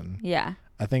person. Yeah.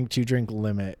 I think 2-drink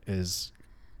limit is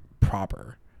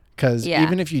proper because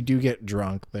even if you do get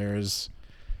drunk, it's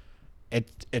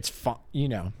fun. You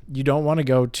know, you don't want to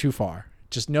go too far.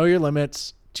 Just know your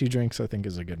limits. 2 drinks, I think,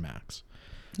 is a good max.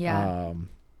 Yeah.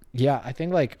 Yeah, I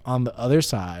think like on the other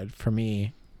side for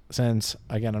me, since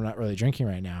again I'm not really drinking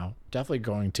right now, definitely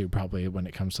going to probably when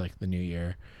it comes to like the new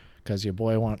year, because your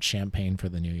boy wants champagne for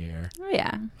the new year. Oh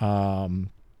yeah.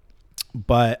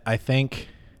 But I think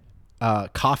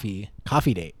coffee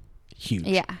date, huge.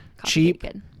 Yeah. Cheap.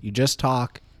 Good. You just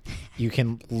talk. You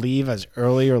can leave as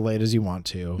early or late as you want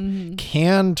to. Mm-hmm.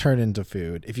 Can turn into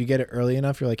food if you get it early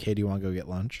enough. You're like, hey, do you want to go get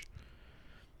lunch?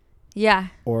 Yeah.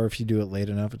 Or if you do it late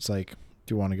enough, it's like,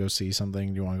 do you want to go see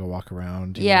something? Do you want to go walk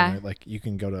around? Like you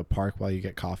can go to a park while you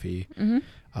get coffee. Mm-hmm.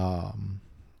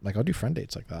 Like I'll do friend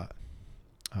dates like that.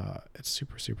 It's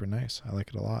super, super nice. I like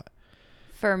it a lot.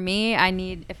 For me,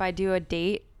 if I do a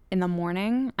date in the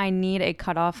morning, I need a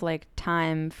cutoff like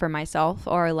time for myself,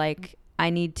 or like I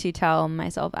need to tell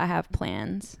myself I have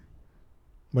plans.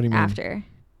 What do you mean? After.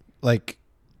 Like,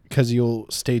 because you'll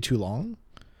stay too long?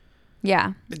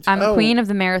 Yeah. I'm a queen of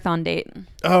the marathon date.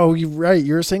 Oh, you're right.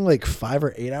 You were saying like 5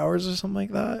 or 8 hours or something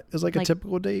like that is like a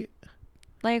typical date?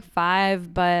 Like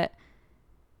 5, but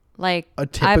like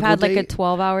I've had date? Like a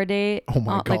 12-hour date. Oh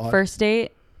my God. Like first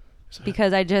date.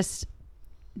 Because I just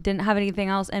didn't have anything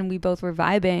else and we both were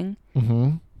vibing.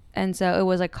 Mm-hmm. And so it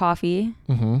was like coffee.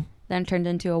 Mm-hmm. Then it turned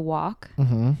into a walk.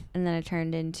 Mm-hmm. And then it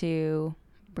turned into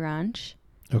brunch.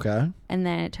 Okay. And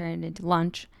then it turned into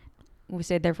lunch. We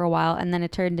stayed there for a while, and then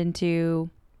it turned into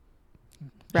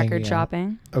record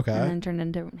shopping. Okay. And then it turned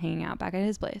into hanging out back at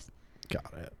his place.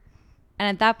 Got it. And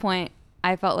at that point,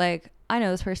 I felt like, I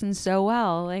know this person so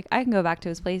well. Like, I can go back to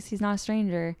his place. He's not a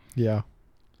stranger. Yeah.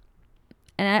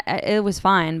 And it was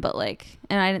fine, but like,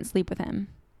 and I didn't sleep with him.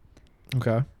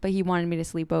 Okay. But he wanted me to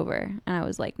sleep over. And I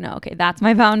was like, no, okay, that's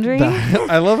my boundary.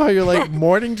 I love how you're like,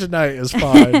 morning to night is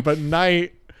fine, but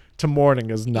night to morning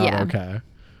is not okay.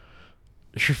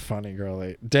 You're funny,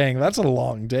 girlie. Dang, that's a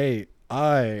long date.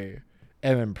 I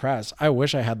am impressed. I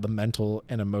wish I had the mental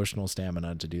and emotional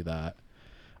stamina to do that.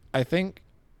 I think,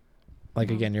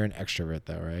 like, again, you're an extrovert,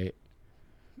 though, right?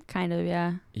 Kind of,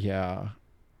 yeah. Yeah.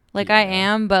 Like, I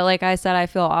am, but like I said, I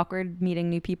feel awkward meeting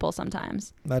new people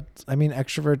sometimes.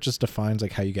 Extrovert just defines,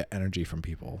 like, how you get energy from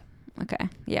people. Okay,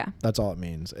 yeah. That's all it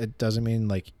means. It doesn't mean,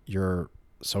 like, you're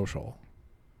social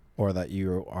or that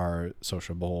you are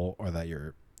sociable or that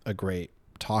you're a great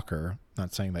talker.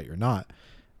 Not saying that you're not,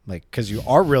 like, because you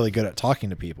are really good at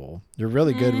talking to people. You're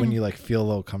really good when you like feel a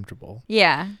little comfortable.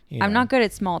 Yeah. I'm not good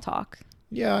at small talk.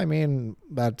 Yeah, I mean,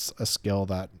 that's a skill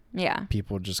that yeah,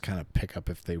 people just kind of pick up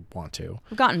if they want to.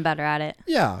 We've gotten better at it.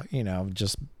 Yeah,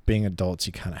 just being adults,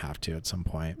 you kind of have to at some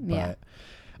point. Yeah.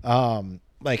 But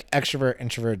like extrovert,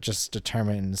 introvert just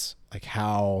determines like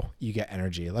how you get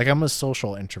energy. Like I'm a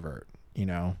social introvert,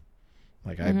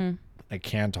 like I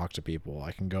can talk to people.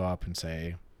 I can go up and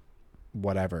say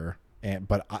whatever,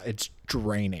 but it's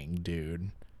draining,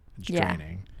 dude. It's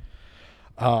draining.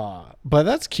 But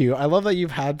that's cute. I love that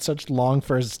you've had such long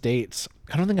first dates.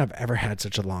 I don't think I've ever had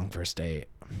such a long first date.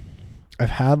 I've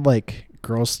had like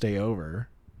girls stay over,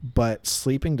 but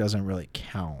sleeping doesn't really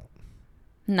count.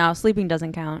 No, sleeping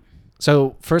doesn't count.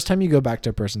 So first time you go back to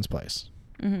a person's place,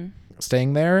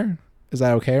 staying there, is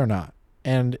that okay or not?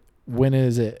 And when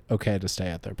is it okay to stay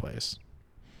at their place?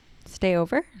 Stay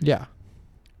over? Yeah.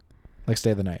 Like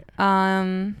stay the night.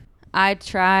 I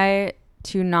try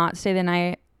to not stay the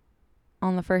night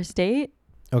on the first date.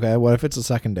 Okay. What if it's a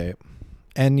second date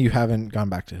and you haven't gone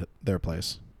back to their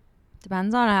place?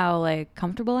 Depends on how like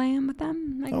comfortable I am with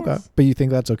them, I guess. Okay. But you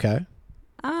think that's okay?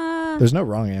 There's no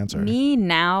wrong answer. Me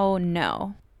now,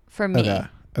 no. For me.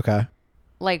 Okay.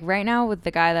 Like right now with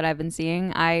the guy that I've been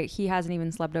seeing, he hasn't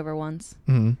even slept over once.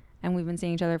 Mm-hmm. And we've been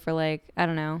seeing each other for like, I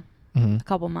don't know, a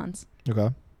couple months. Okay.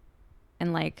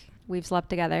 And like we've slept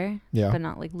together, yeah, but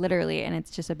not like literally, and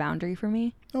it's just a boundary for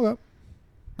me. Okay.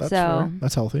 That's fair.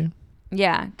 That's healthy.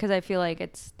 Yeah, because I feel like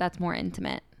that's more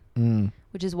intimate,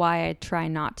 which is why I try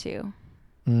not to.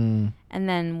 And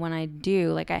then when I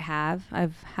do, like I've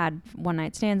had one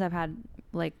night stands. I've had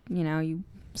like, you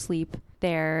sleep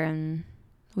there and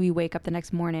we wake up the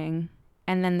next morning,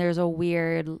 and then there's a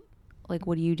weird, like,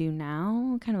 what do you do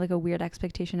now? Kind of like a weird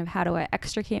expectation of how do I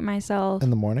extricate myself in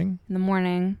the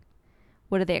morning.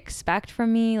 What do they expect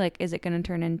from me? Like, is it going to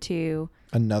turn into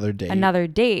another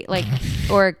date? Like,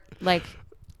 or like,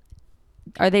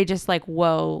 are they just like,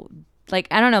 whoa, like,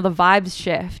 I don't know, the vibes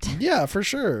shift. Yeah, for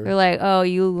sure. They're like, oh,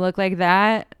 you look like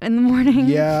that in the morning.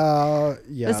 Yeah.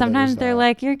 But sometimes they're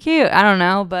like, you're cute. I don't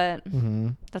know, but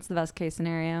that's the best case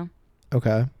scenario.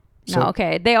 Okay. No,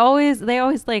 okay. They always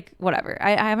like, whatever.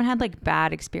 I haven't had like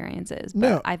bad experiences,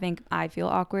 but I think I feel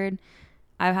awkward.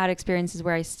 I've had experiences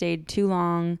where I stayed too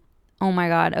long. Oh my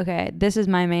God. Okay. This is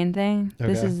my main thing.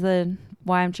 Okay. This is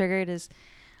why I'm triggered is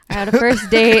I had a first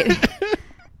date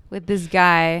with this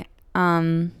guy.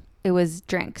 It was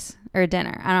drinks or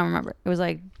dinner. I don't remember. It was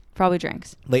like probably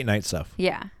drinks. Late night stuff.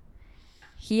 Yeah.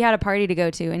 He had a party to go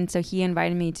to, and so he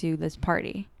invited me to this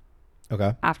party.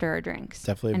 Okay. After our drinks.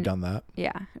 Definitely have done that.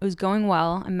 Yeah. It was going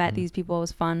well. I met these people. It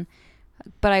was fun.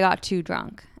 But I got too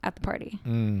drunk at the party.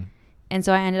 And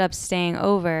so I ended up staying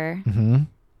over.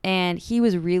 And he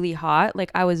was really hot. Like,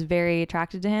 I was very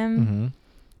attracted to him.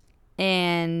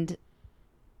 And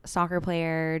soccer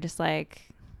player, just like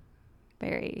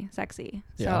very sexy.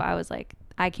 So I was like,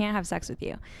 I can't have sex with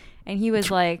you. And he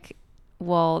was like,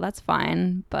 well, that's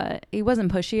fine. But he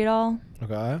wasn't pushy at all.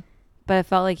 Okay. But I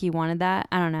felt like he wanted that.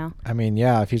 I don't know. I mean,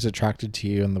 yeah, if he's attracted to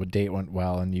you and the date went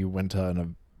well and you went to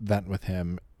an event with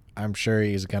him, I'm sure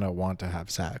he's going to want to have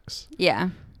sex. Yeah.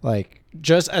 Like,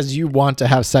 just as you want to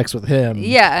have sex with him.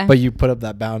 Yeah. But you put up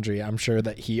that boundary, I'm sure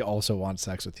that he also wants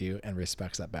sex with you and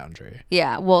respects that boundary.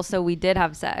 Yeah. Well, so we did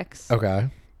have sex. Okay.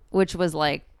 Which was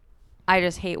like, I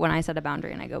just hate when I set a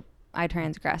boundary and I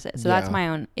transgress it. So that's my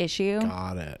own issue.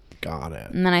 Got it.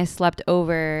 And then I slept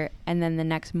over, and then the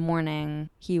next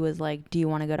morning he was like, do you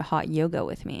want to go to hot yoga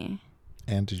with me?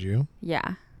 And did you?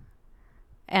 Yeah.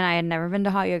 And I had never been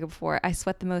to hot yoga before. I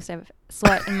sweat the most I've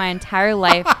sweat in my entire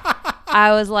life.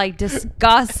 I was like,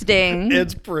 disgusting.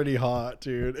 It's pretty hot,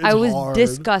 dude. It's I was hard.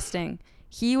 disgusting.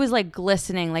 He was like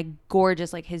glistening, like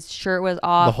gorgeous. Like his shirt was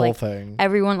off. The whole like, thing.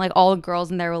 Everyone, like all the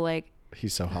girls in there were like,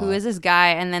 he's so hot. Who is this guy?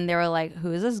 And then they were like,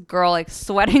 who is this girl? Like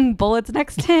sweating bullets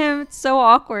next to him. It's so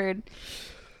awkward.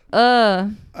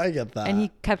 I get that. And he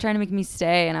kept trying to make me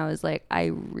stay. And I was like, I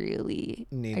really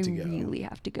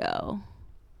have to go.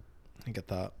 I get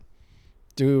that.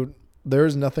 Dude,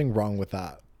 there's nothing wrong with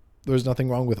that. There's nothing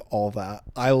wrong with all that.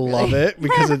 I love it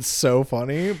because it's so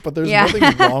funny, but there's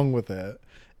nothing wrong with it.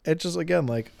 It's just, again,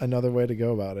 like another way to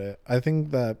go about it. I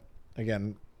think that,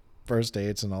 again, first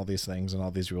dates and all these things and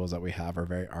all these rules that we have are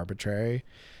very arbitrary.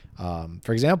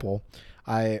 For example,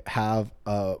 I have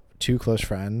two close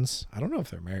friends. I don't know if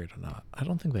they're married or not. I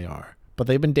don't think they are, but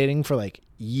they've been dating for like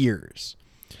years.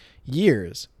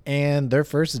 And their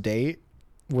first date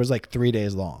was like 3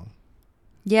 days long.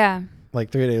 Yeah. Like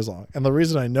 3 days long. And the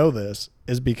reason I know this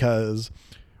is because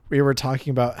we were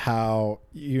talking about how,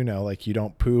 like you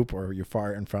don't poop or you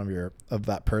fart in front of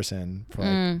that person for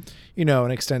like,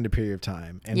 an extended period of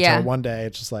time. And so one day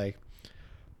it's just like,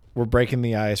 we're breaking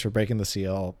the ice, we're breaking the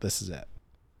seal. This is it.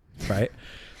 Right?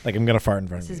 Like I'm going to fart in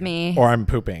front of you. This is me. Or I'm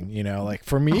pooping, like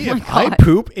for me, if I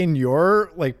poop in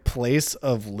your like place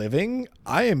of living,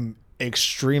 I am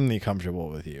extremely comfortable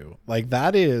with you. Like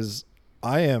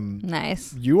I am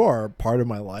nice. You are part of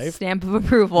my life. Stamp of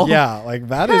approval. Yeah, like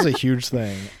that is a huge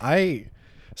thing.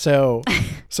 So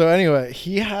anyway,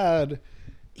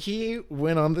 he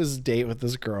went on this date with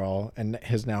this girl and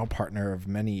his now partner of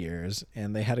many years,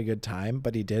 and they had a good time,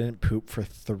 but he didn't poop for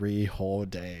 3 whole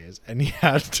days, and he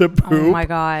had to poop. Oh my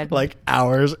God. Like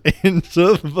hours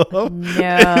into the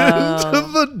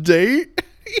date.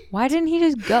 Why didn't he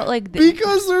just go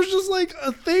because there's just like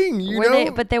a thing,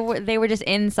 they were just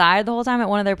inside the whole time at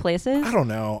one of their places? I don't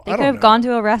know. They could have gone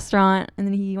to a restaurant and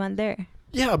then he went there.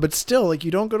 Yeah, but still, like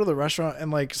you don't go to the restaurant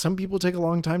and like some people take a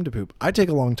long time to poop. I take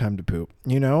a long time to poop,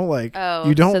 like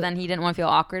you don't. So then he didn't want to feel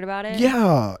awkward about it?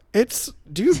 Yeah.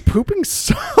 Dude, pooping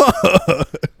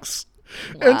sucks.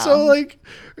 Wow. And so like,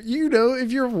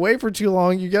 if you're away for too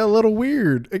long, you get a little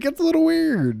weird. It gets a little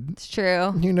weird. It's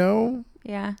true. Yeah.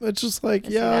 Yeah. It's just like,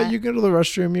 you go to the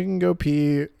restroom, you can go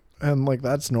pee. and like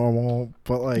that's normal,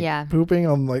 but like Yeah. pooping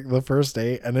on like the first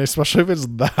date, and especially if it's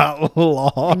that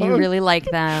long And you really like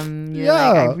them. You're Yeah.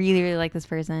 like, I really, really like this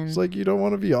person. it's like you don't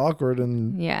want to be awkward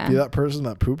and Yeah. be that person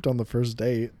that pooped on the first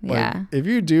date. Like, Yeah. if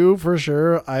you do, for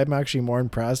sure, I'm actually more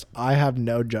impressed. I have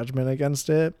no judgment against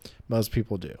it. Most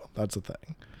people do. That's the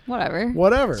thing.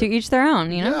 Whatever. To each their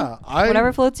own, you know? Yeah,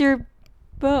 whatever floats your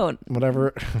boat.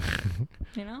 Whatever.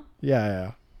 You know?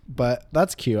 Yeah. But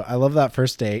that's cute. I love that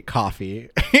first date coffee.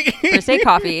 First date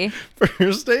coffee.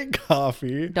 First date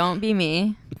coffee. Don't be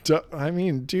me. I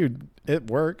mean, dude, it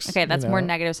works. Okay, that's more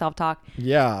negative self-talk.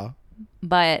 Yeah.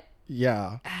 But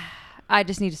yeah, I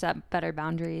just need to set better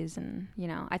boundaries, and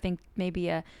I think maybe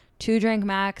a 2-drink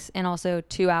max and also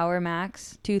 2-hour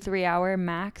max, 2-3-hour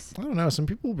max. I don't know. Some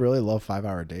people really love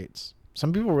 5-hour dates.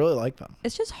 Some people really like them.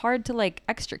 It's just hard to like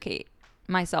extricate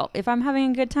myself if I'm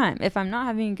having a good time. If I'm not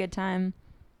having a good time,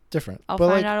 different. I'll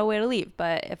find out a way to leave.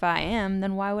 But if I am,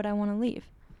 then why would I want to leave?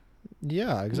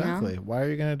 Yeah, exactly. Why are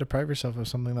you going to deprive yourself of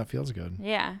something that feels good?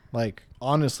 Yeah. Like,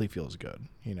 honestly feels good,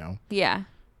 Yeah.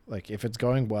 Like, if it's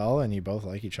going well and you both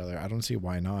like each other, I don't see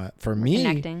why not. For me,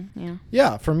 connecting, yeah.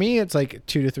 Yeah, for me, it's like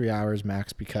 2 to 3 hours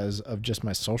max because of just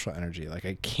my social energy. Like,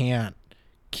 I can't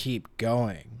keep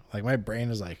going. Like, my brain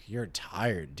is like, you're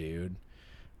tired, dude.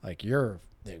 Like, you're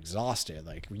exhausted.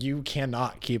 Like, you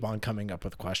cannot keep on coming up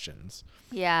with questions.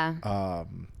 Yeah.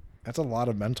 That's a lot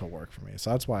of mental work for me. So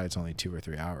that's why it's only 2 or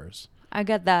 3 hours. I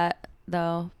get that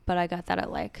though, but I got that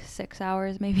at like 6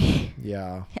 hours maybe.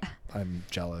 Yeah. I'm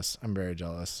jealous. I'm very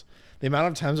jealous. The amount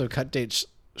of times I've cut dates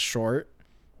short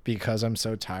because I'm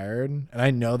so tired, and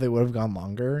I know they would have gone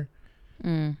longer.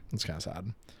 It's kind of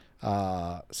sad.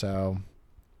 So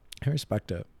I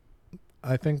respect it.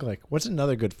 I think like, what's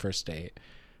another good first date?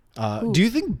 Do you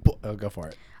think, go for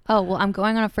it. Oh, well, I'm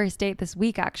going on a first date this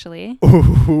week, actually.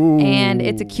 Ooh. And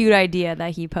it's a cute idea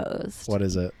that he posed. What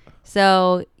is it?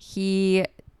 So he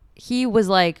was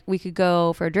like, we could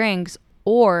go for drinks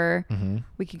or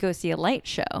we could go see a light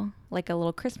show, like a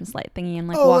little Christmas light thingy, and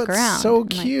like walk around. So and,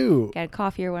 cute. Like, get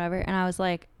coffee or whatever. And I was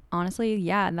like, honestly,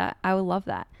 yeah, I would love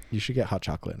that. You should get hot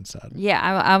chocolate instead. Yeah,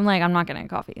 I'm like, I'm not getting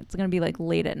coffee. It's going to be like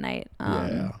late at night.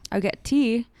 I'll get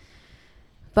tea,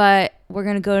 but we're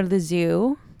going to go to the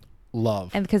zoo.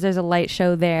 Love. And because there's a light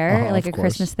show there, like a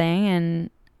Christmas thing. And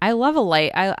I love a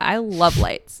light. I love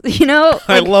lights, Like,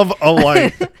 I love a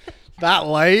light. That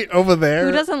light over there.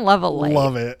 Who doesn't love a light?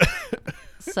 Love it.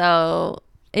 So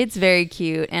it's very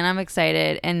cute and I'm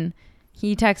excited. And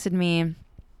he texted me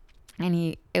and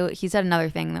he said another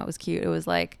thing that was cute. It was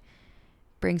like,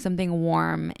 bring something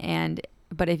warm,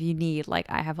 but if you need, like,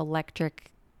 I have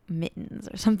electric mittens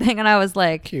or something. And I was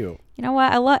like, cute. You know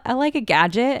what? I like a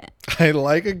gadget. I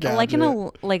like a gadget. I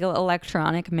like an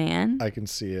electronic man. I can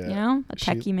see it. A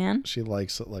techie man. She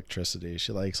likes electricity.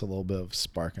 She likes a little bit of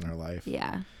spark in her life.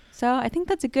 Yeah. So I think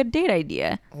that's a good date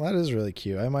idea. Well, that is really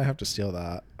cute. I might have to steal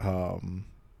that.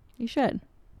 You should.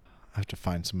 I have to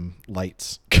find some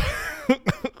lights.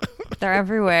 They're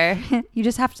everywhere. You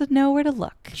just have to know where to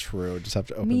look. True. Just have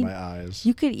to open my eyes.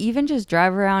 You could even just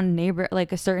drive around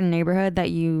like a certain neighborhood that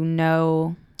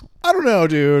I don't know,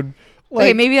 dude. Like,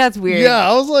 okay, maybe that's weird. Yeah,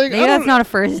 I was like, maybe that's not a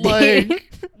first date.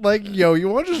 Like, yo, you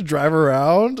want to just drive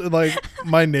around in like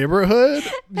my neighborhood?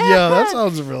 Yeah, that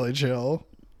sounds really chill.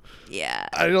 Yeah.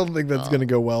 I don't think that's gonna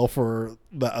go well for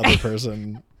the other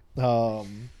person.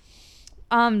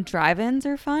 Drive-ins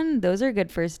are fun. Those are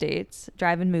good first dates.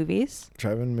 Drive-in movies.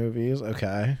 Drive-in movies,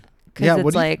 okay. Yeah,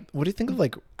 what do you think of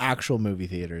like actual movie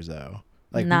theaters though?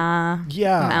 Like, nah.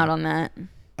 Yeah, I'm out on that.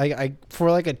 I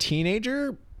for like a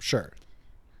teenager, sure.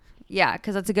 Yeah,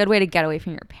 because that's a good way to get away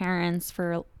from your parents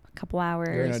for a couple hours.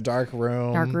 You're in a dark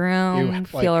room. You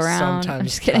feel around. I'm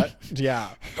just kidding. Yeah.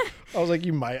 I was like,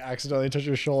 you might accidentally touch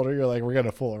your shoulder. You're like, we're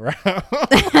gonna fool around.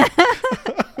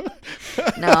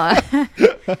 No.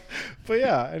 But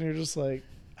yeah, and you're just like,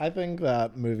 I think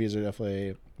that movies are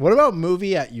definitely. What about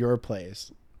movie at your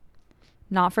place?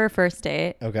 Not for a first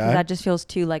date. Okay. That just feels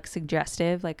too like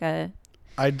suggestive, like the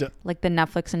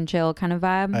Netflix and chill kind of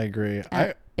vibe. I agree.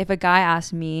 If a guy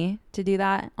asked me to do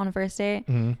that on a first date,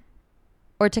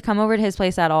 or to come over to his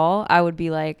place at all, I would be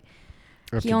like,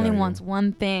 he only wants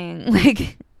one thing.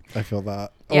 Like, I feel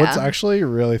that. Yeah. What's actually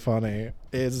really funny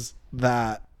is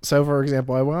that. So, for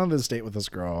example, I went on this date with this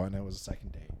girl, and it was a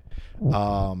second date.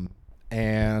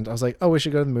 And I was like, oh, we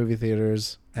should go to the movie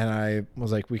theaters. And I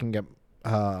was like, we can get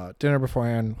dinner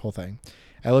beforehand, whole thing.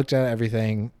 I looked at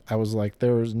everything. I was like,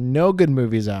 there was no good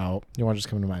movies out. You want to just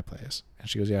come to my place? And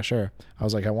she goes, yeah, sure. I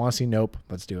was like, I want to see Nope.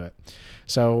 Let's do it.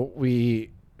 So we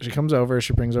she comes over,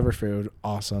 she brings over food.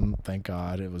 Awesome. Thank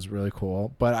God. It was really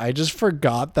cool. But I just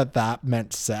forgot that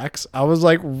meant sex. I was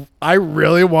like, I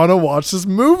really want to watch this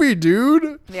movie,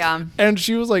 dude. Yeah. And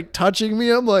she was like touching me.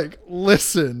 I'm like,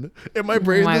 listen. In my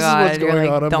brain, this is what's going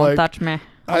on. I'm don't like, touch me.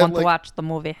 I want to watch the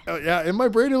movie. Yeah, in my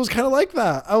brain, it was kind of like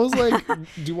that. I was like,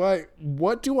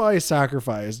 what do I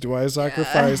sacrifice? Do I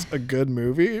sacrifice a good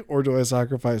movie or do I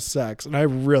sacrifice sex? And I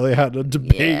really had a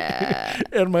debate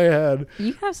in my head.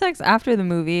 You can have sex after the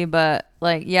movie, but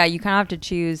like, yeah, you kind of have to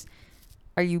choose.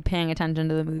 Are you paying attention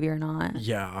to the movie or not?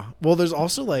 Yeah. Well, there's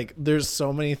also like, there's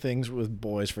so many things with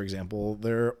boys, for example,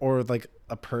 or like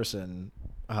a person,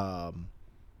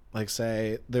 like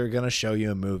say they're going to show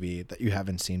you a movie that you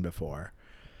haven't seen before.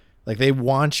 Like they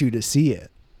want you to see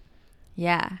it.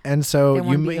 Yeah. And so they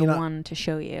want to be the one to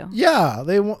show you. Yeah.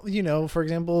 They want, for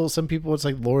example, some people it's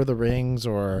like Lord of the Rings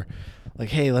or like,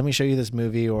 hey, let me show you this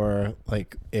movie, or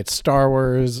like it's Star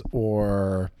Wars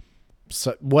or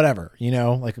whatever,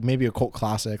 like maybe a cult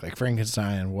classic like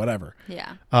Frankenstein, whatever.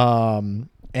 Yeah.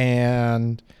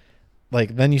 And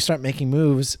like then you start making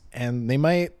moves and they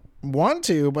might want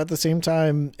to, but at the same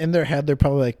time in their head, they're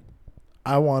probably like,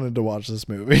 I wanted to watch this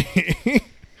movie.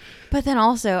 But then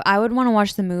also, I would want to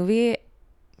watch the movie.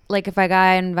 Like, if a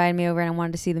guy invited me over and I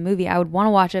wanted to see the movie, I would want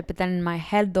to watch it. But then in my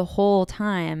head, the whole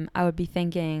time, I would be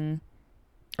thinking,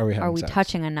 are we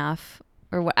touching enough?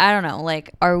 Or what? I don't know.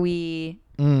 Like, are we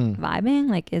vibing?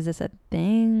 Like, is this a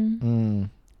thing?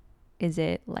 Is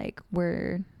it like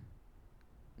we're,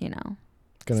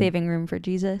 saving room for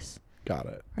Jesus? Got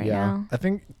it. Right now? I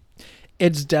think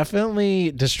it's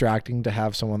definitely distracting to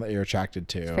have someone that you're attracted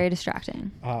to. It's very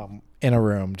distracting. In a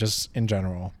room, just in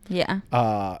general. Yeah.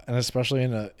 And especially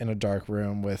in a dark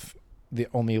room with the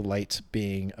only light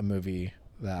being a movie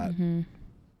that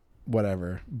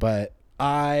whatever. But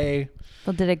well,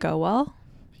 did it go well?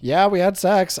 Yeah, we had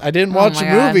sex. I didn't watch the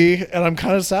movie and I'm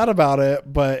kind of sad about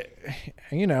it, but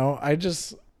I don't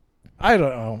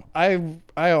know.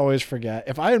 I always forget.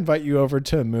 If I invite you over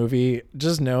to a movie,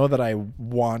 just know that I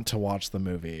want to watch the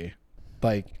movie.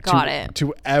 Like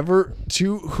to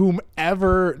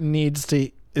whomever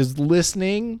is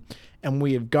listening, and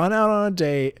we have gone out on a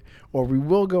date, or we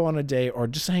will go on a date, or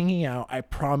just hanging out. I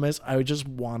promise. I just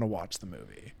want to watch the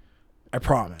movie. I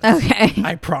promise. Okay.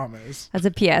 I promise. That's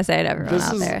a PSA to everyone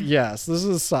out there. Yes, this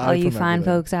is a side. All you fine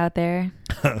folks out there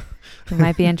who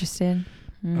might be interested.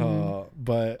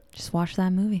 But just watch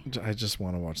that movie. I just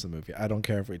want to watch the movie. I don't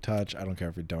care if we touch. I don't care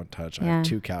if we don't touch. I have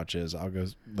 2 couches. I'll go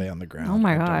lay on the ground. Oh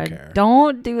my God.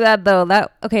 Don't do that though.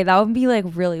 That would be like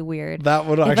really weird. That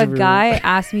would actually be. If a guy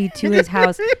asked me to his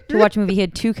house to watch a movie, he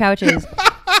had 2 couches.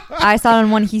 I sat on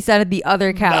one, he sat at the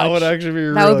other couch. That would actually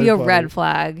be That would be a red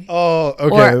flag. Oh,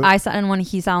 okay. Or I sat on one,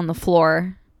 he sat on the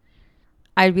floor.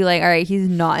 I'd be like, all right, he's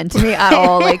not into me at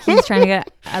all. Like, he's trying to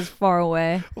get as far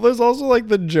away. Well, there's also like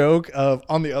the joke of,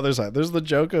 on the other side, there's the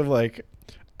joke of like,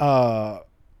 how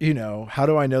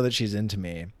do I know that she's into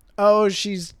me? Oh,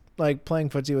 she's like playing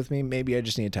footsie with me. Maybe I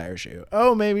just need a tire shoe.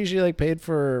 Oh, maybe she like paid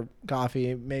for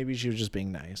coffee. Maybe she was just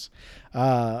being nice.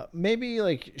 Maybe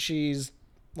like she's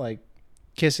like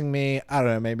kissing me. I don't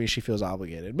know. Maybe she feels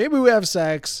obligated. Maybe we have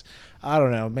sex. I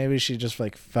don't know. Maybe she just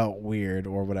like felt weird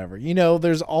or whatever.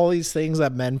 There's all these things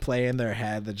that men play in their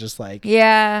head that just like.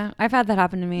 Yeah, I've had that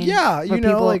happen to me. Yeah,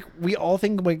 like we all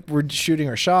think like we're shooting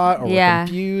our shot or we're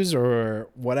confused or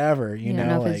whatever. You don't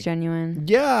know if it's genuine.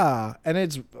 Yeah,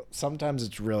 and sometimes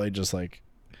it's really just like,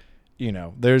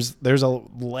 there's a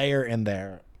layer in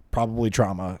there, probably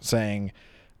trauma, saying,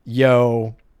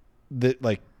 "Yo, that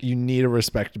like you need to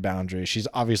respect boundaries. She's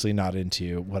obviously not into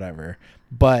you, whatever."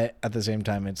 But at the same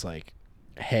time, it's like,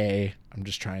 hey, I'm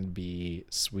just trying to be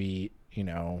sweet.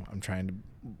 I'm trying to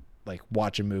like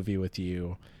watch a movie with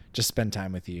you, just spend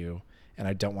time with you. And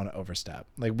I don't want to overstep.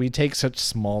 Like we take such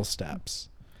small steps.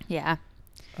 Yeah.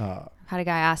 I had a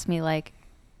guy ask me like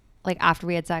after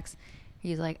we had sex,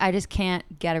 he's like, I just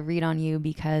can't get a read on you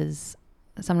because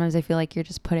sometimes I feel like you're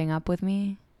just putting up with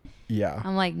me. Yeah.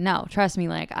 I'm like, no, trust me.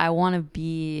 Like, I want to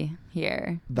be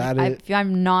here. If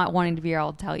I'm not wanting to be here,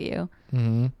 I'll tell you.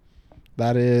 Mm-hmm.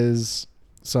 That is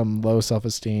some low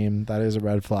self-esteem. That is a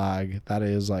red flag. That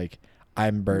is like,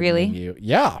 I'm burdening you.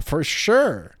 Yeah, for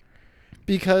sure.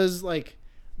 Because like,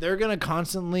 they're going to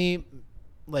constantly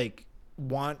like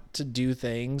want to do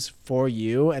things for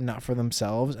you and not for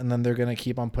themselves. And then they're going to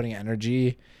keep on putting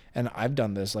energy. And I've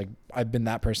done this. Like, I've been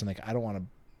that person. Like, I don't want to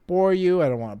bore you. I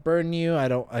don't want to burden you. I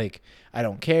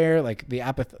don't care. Like the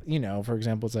apathy, for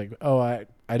example, it's like, oh,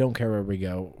 I don't care where we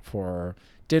go for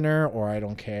dinner, or I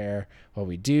don't care what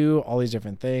we do, all these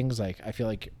different things. Like, I feel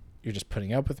like you're just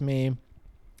putting up with me.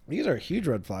 These are huge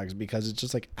red flags because it's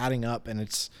just like adding up, and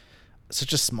it's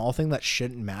such a small thing that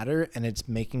shouldn't matter, and it's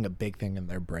making a big thing in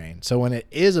their brain. So when it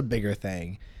is a bigger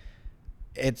thing,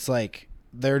 it's like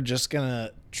they're just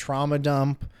gonna trauma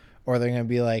dump, or they're gonna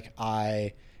be like,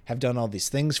 I have done all these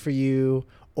things for you,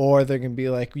 or they're gonna be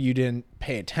like, you didn't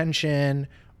pay attention,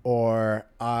 or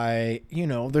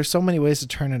there's so many ways to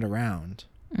turn it around.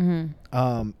 And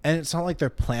it's not like they're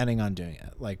planning on doing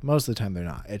it. Like most of the time they're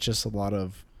not. It's just a lot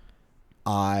of,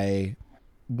 I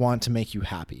want to make you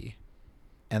happy,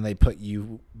 and they put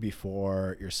you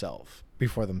before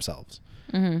themselves.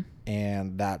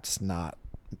 And that's not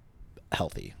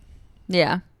healthy.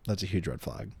 Yeah. That's a huge red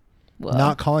flag. Whoa.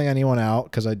 Not calling anyone out,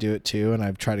 because I do it too, and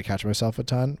I've tried to catch myself a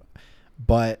ton,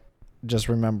 but just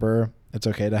remember, it's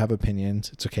okay to have opinions.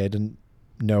 It's okay to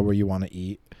know where you want to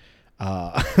eat.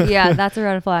 Yeah, that's a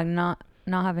red flag. Not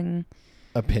having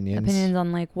opinions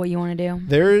on like what you want to do.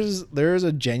 There's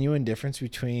a genuine difference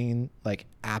between like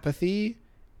apathy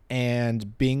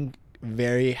and being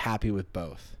very happy with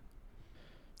both.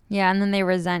 Yeah, and then they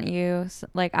resent you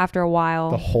like after a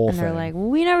while. The whole and they're thing. like, well,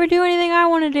 we never do anything I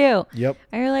want to do. Yep.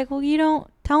 And you're like, well, you don't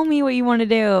tell me what you want to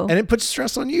do. And it puts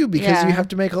stress on you because you have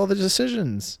to make all the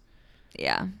decisions.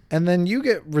 Yeah. And then you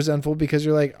get resentful because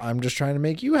you're like, I'm just trying to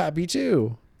make you happy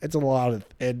too. It's a lot of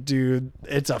it, dude.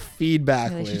 It's a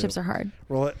feedback Relationships loop. are hard.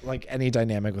 Well, like any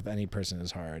dynamic with any person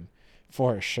is hard,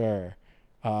 for sure.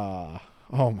 Oh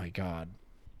my God.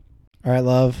 All right,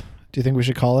 love. Do you think we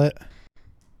should call it?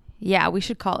 Yeah, we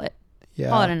should call it. Yeah.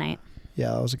 Call it a night.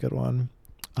 Yeah, that was a good one.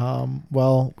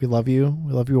 Well, we love you.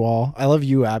 We love you all. I love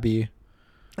you, Abbie.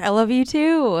 I love you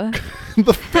too.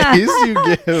 The face you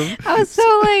give. I was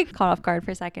so like caught off guard for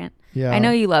a second. Yeah. I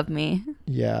know you love me.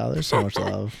 Yeah, there's so much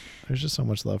love. There's just so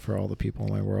much love for all the people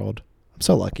in my world. I'm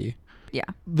so lucky. Yeah.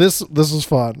 This was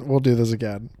fun. We'll do this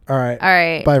again. All right. All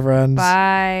right. Bye, friends.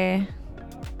 Bye.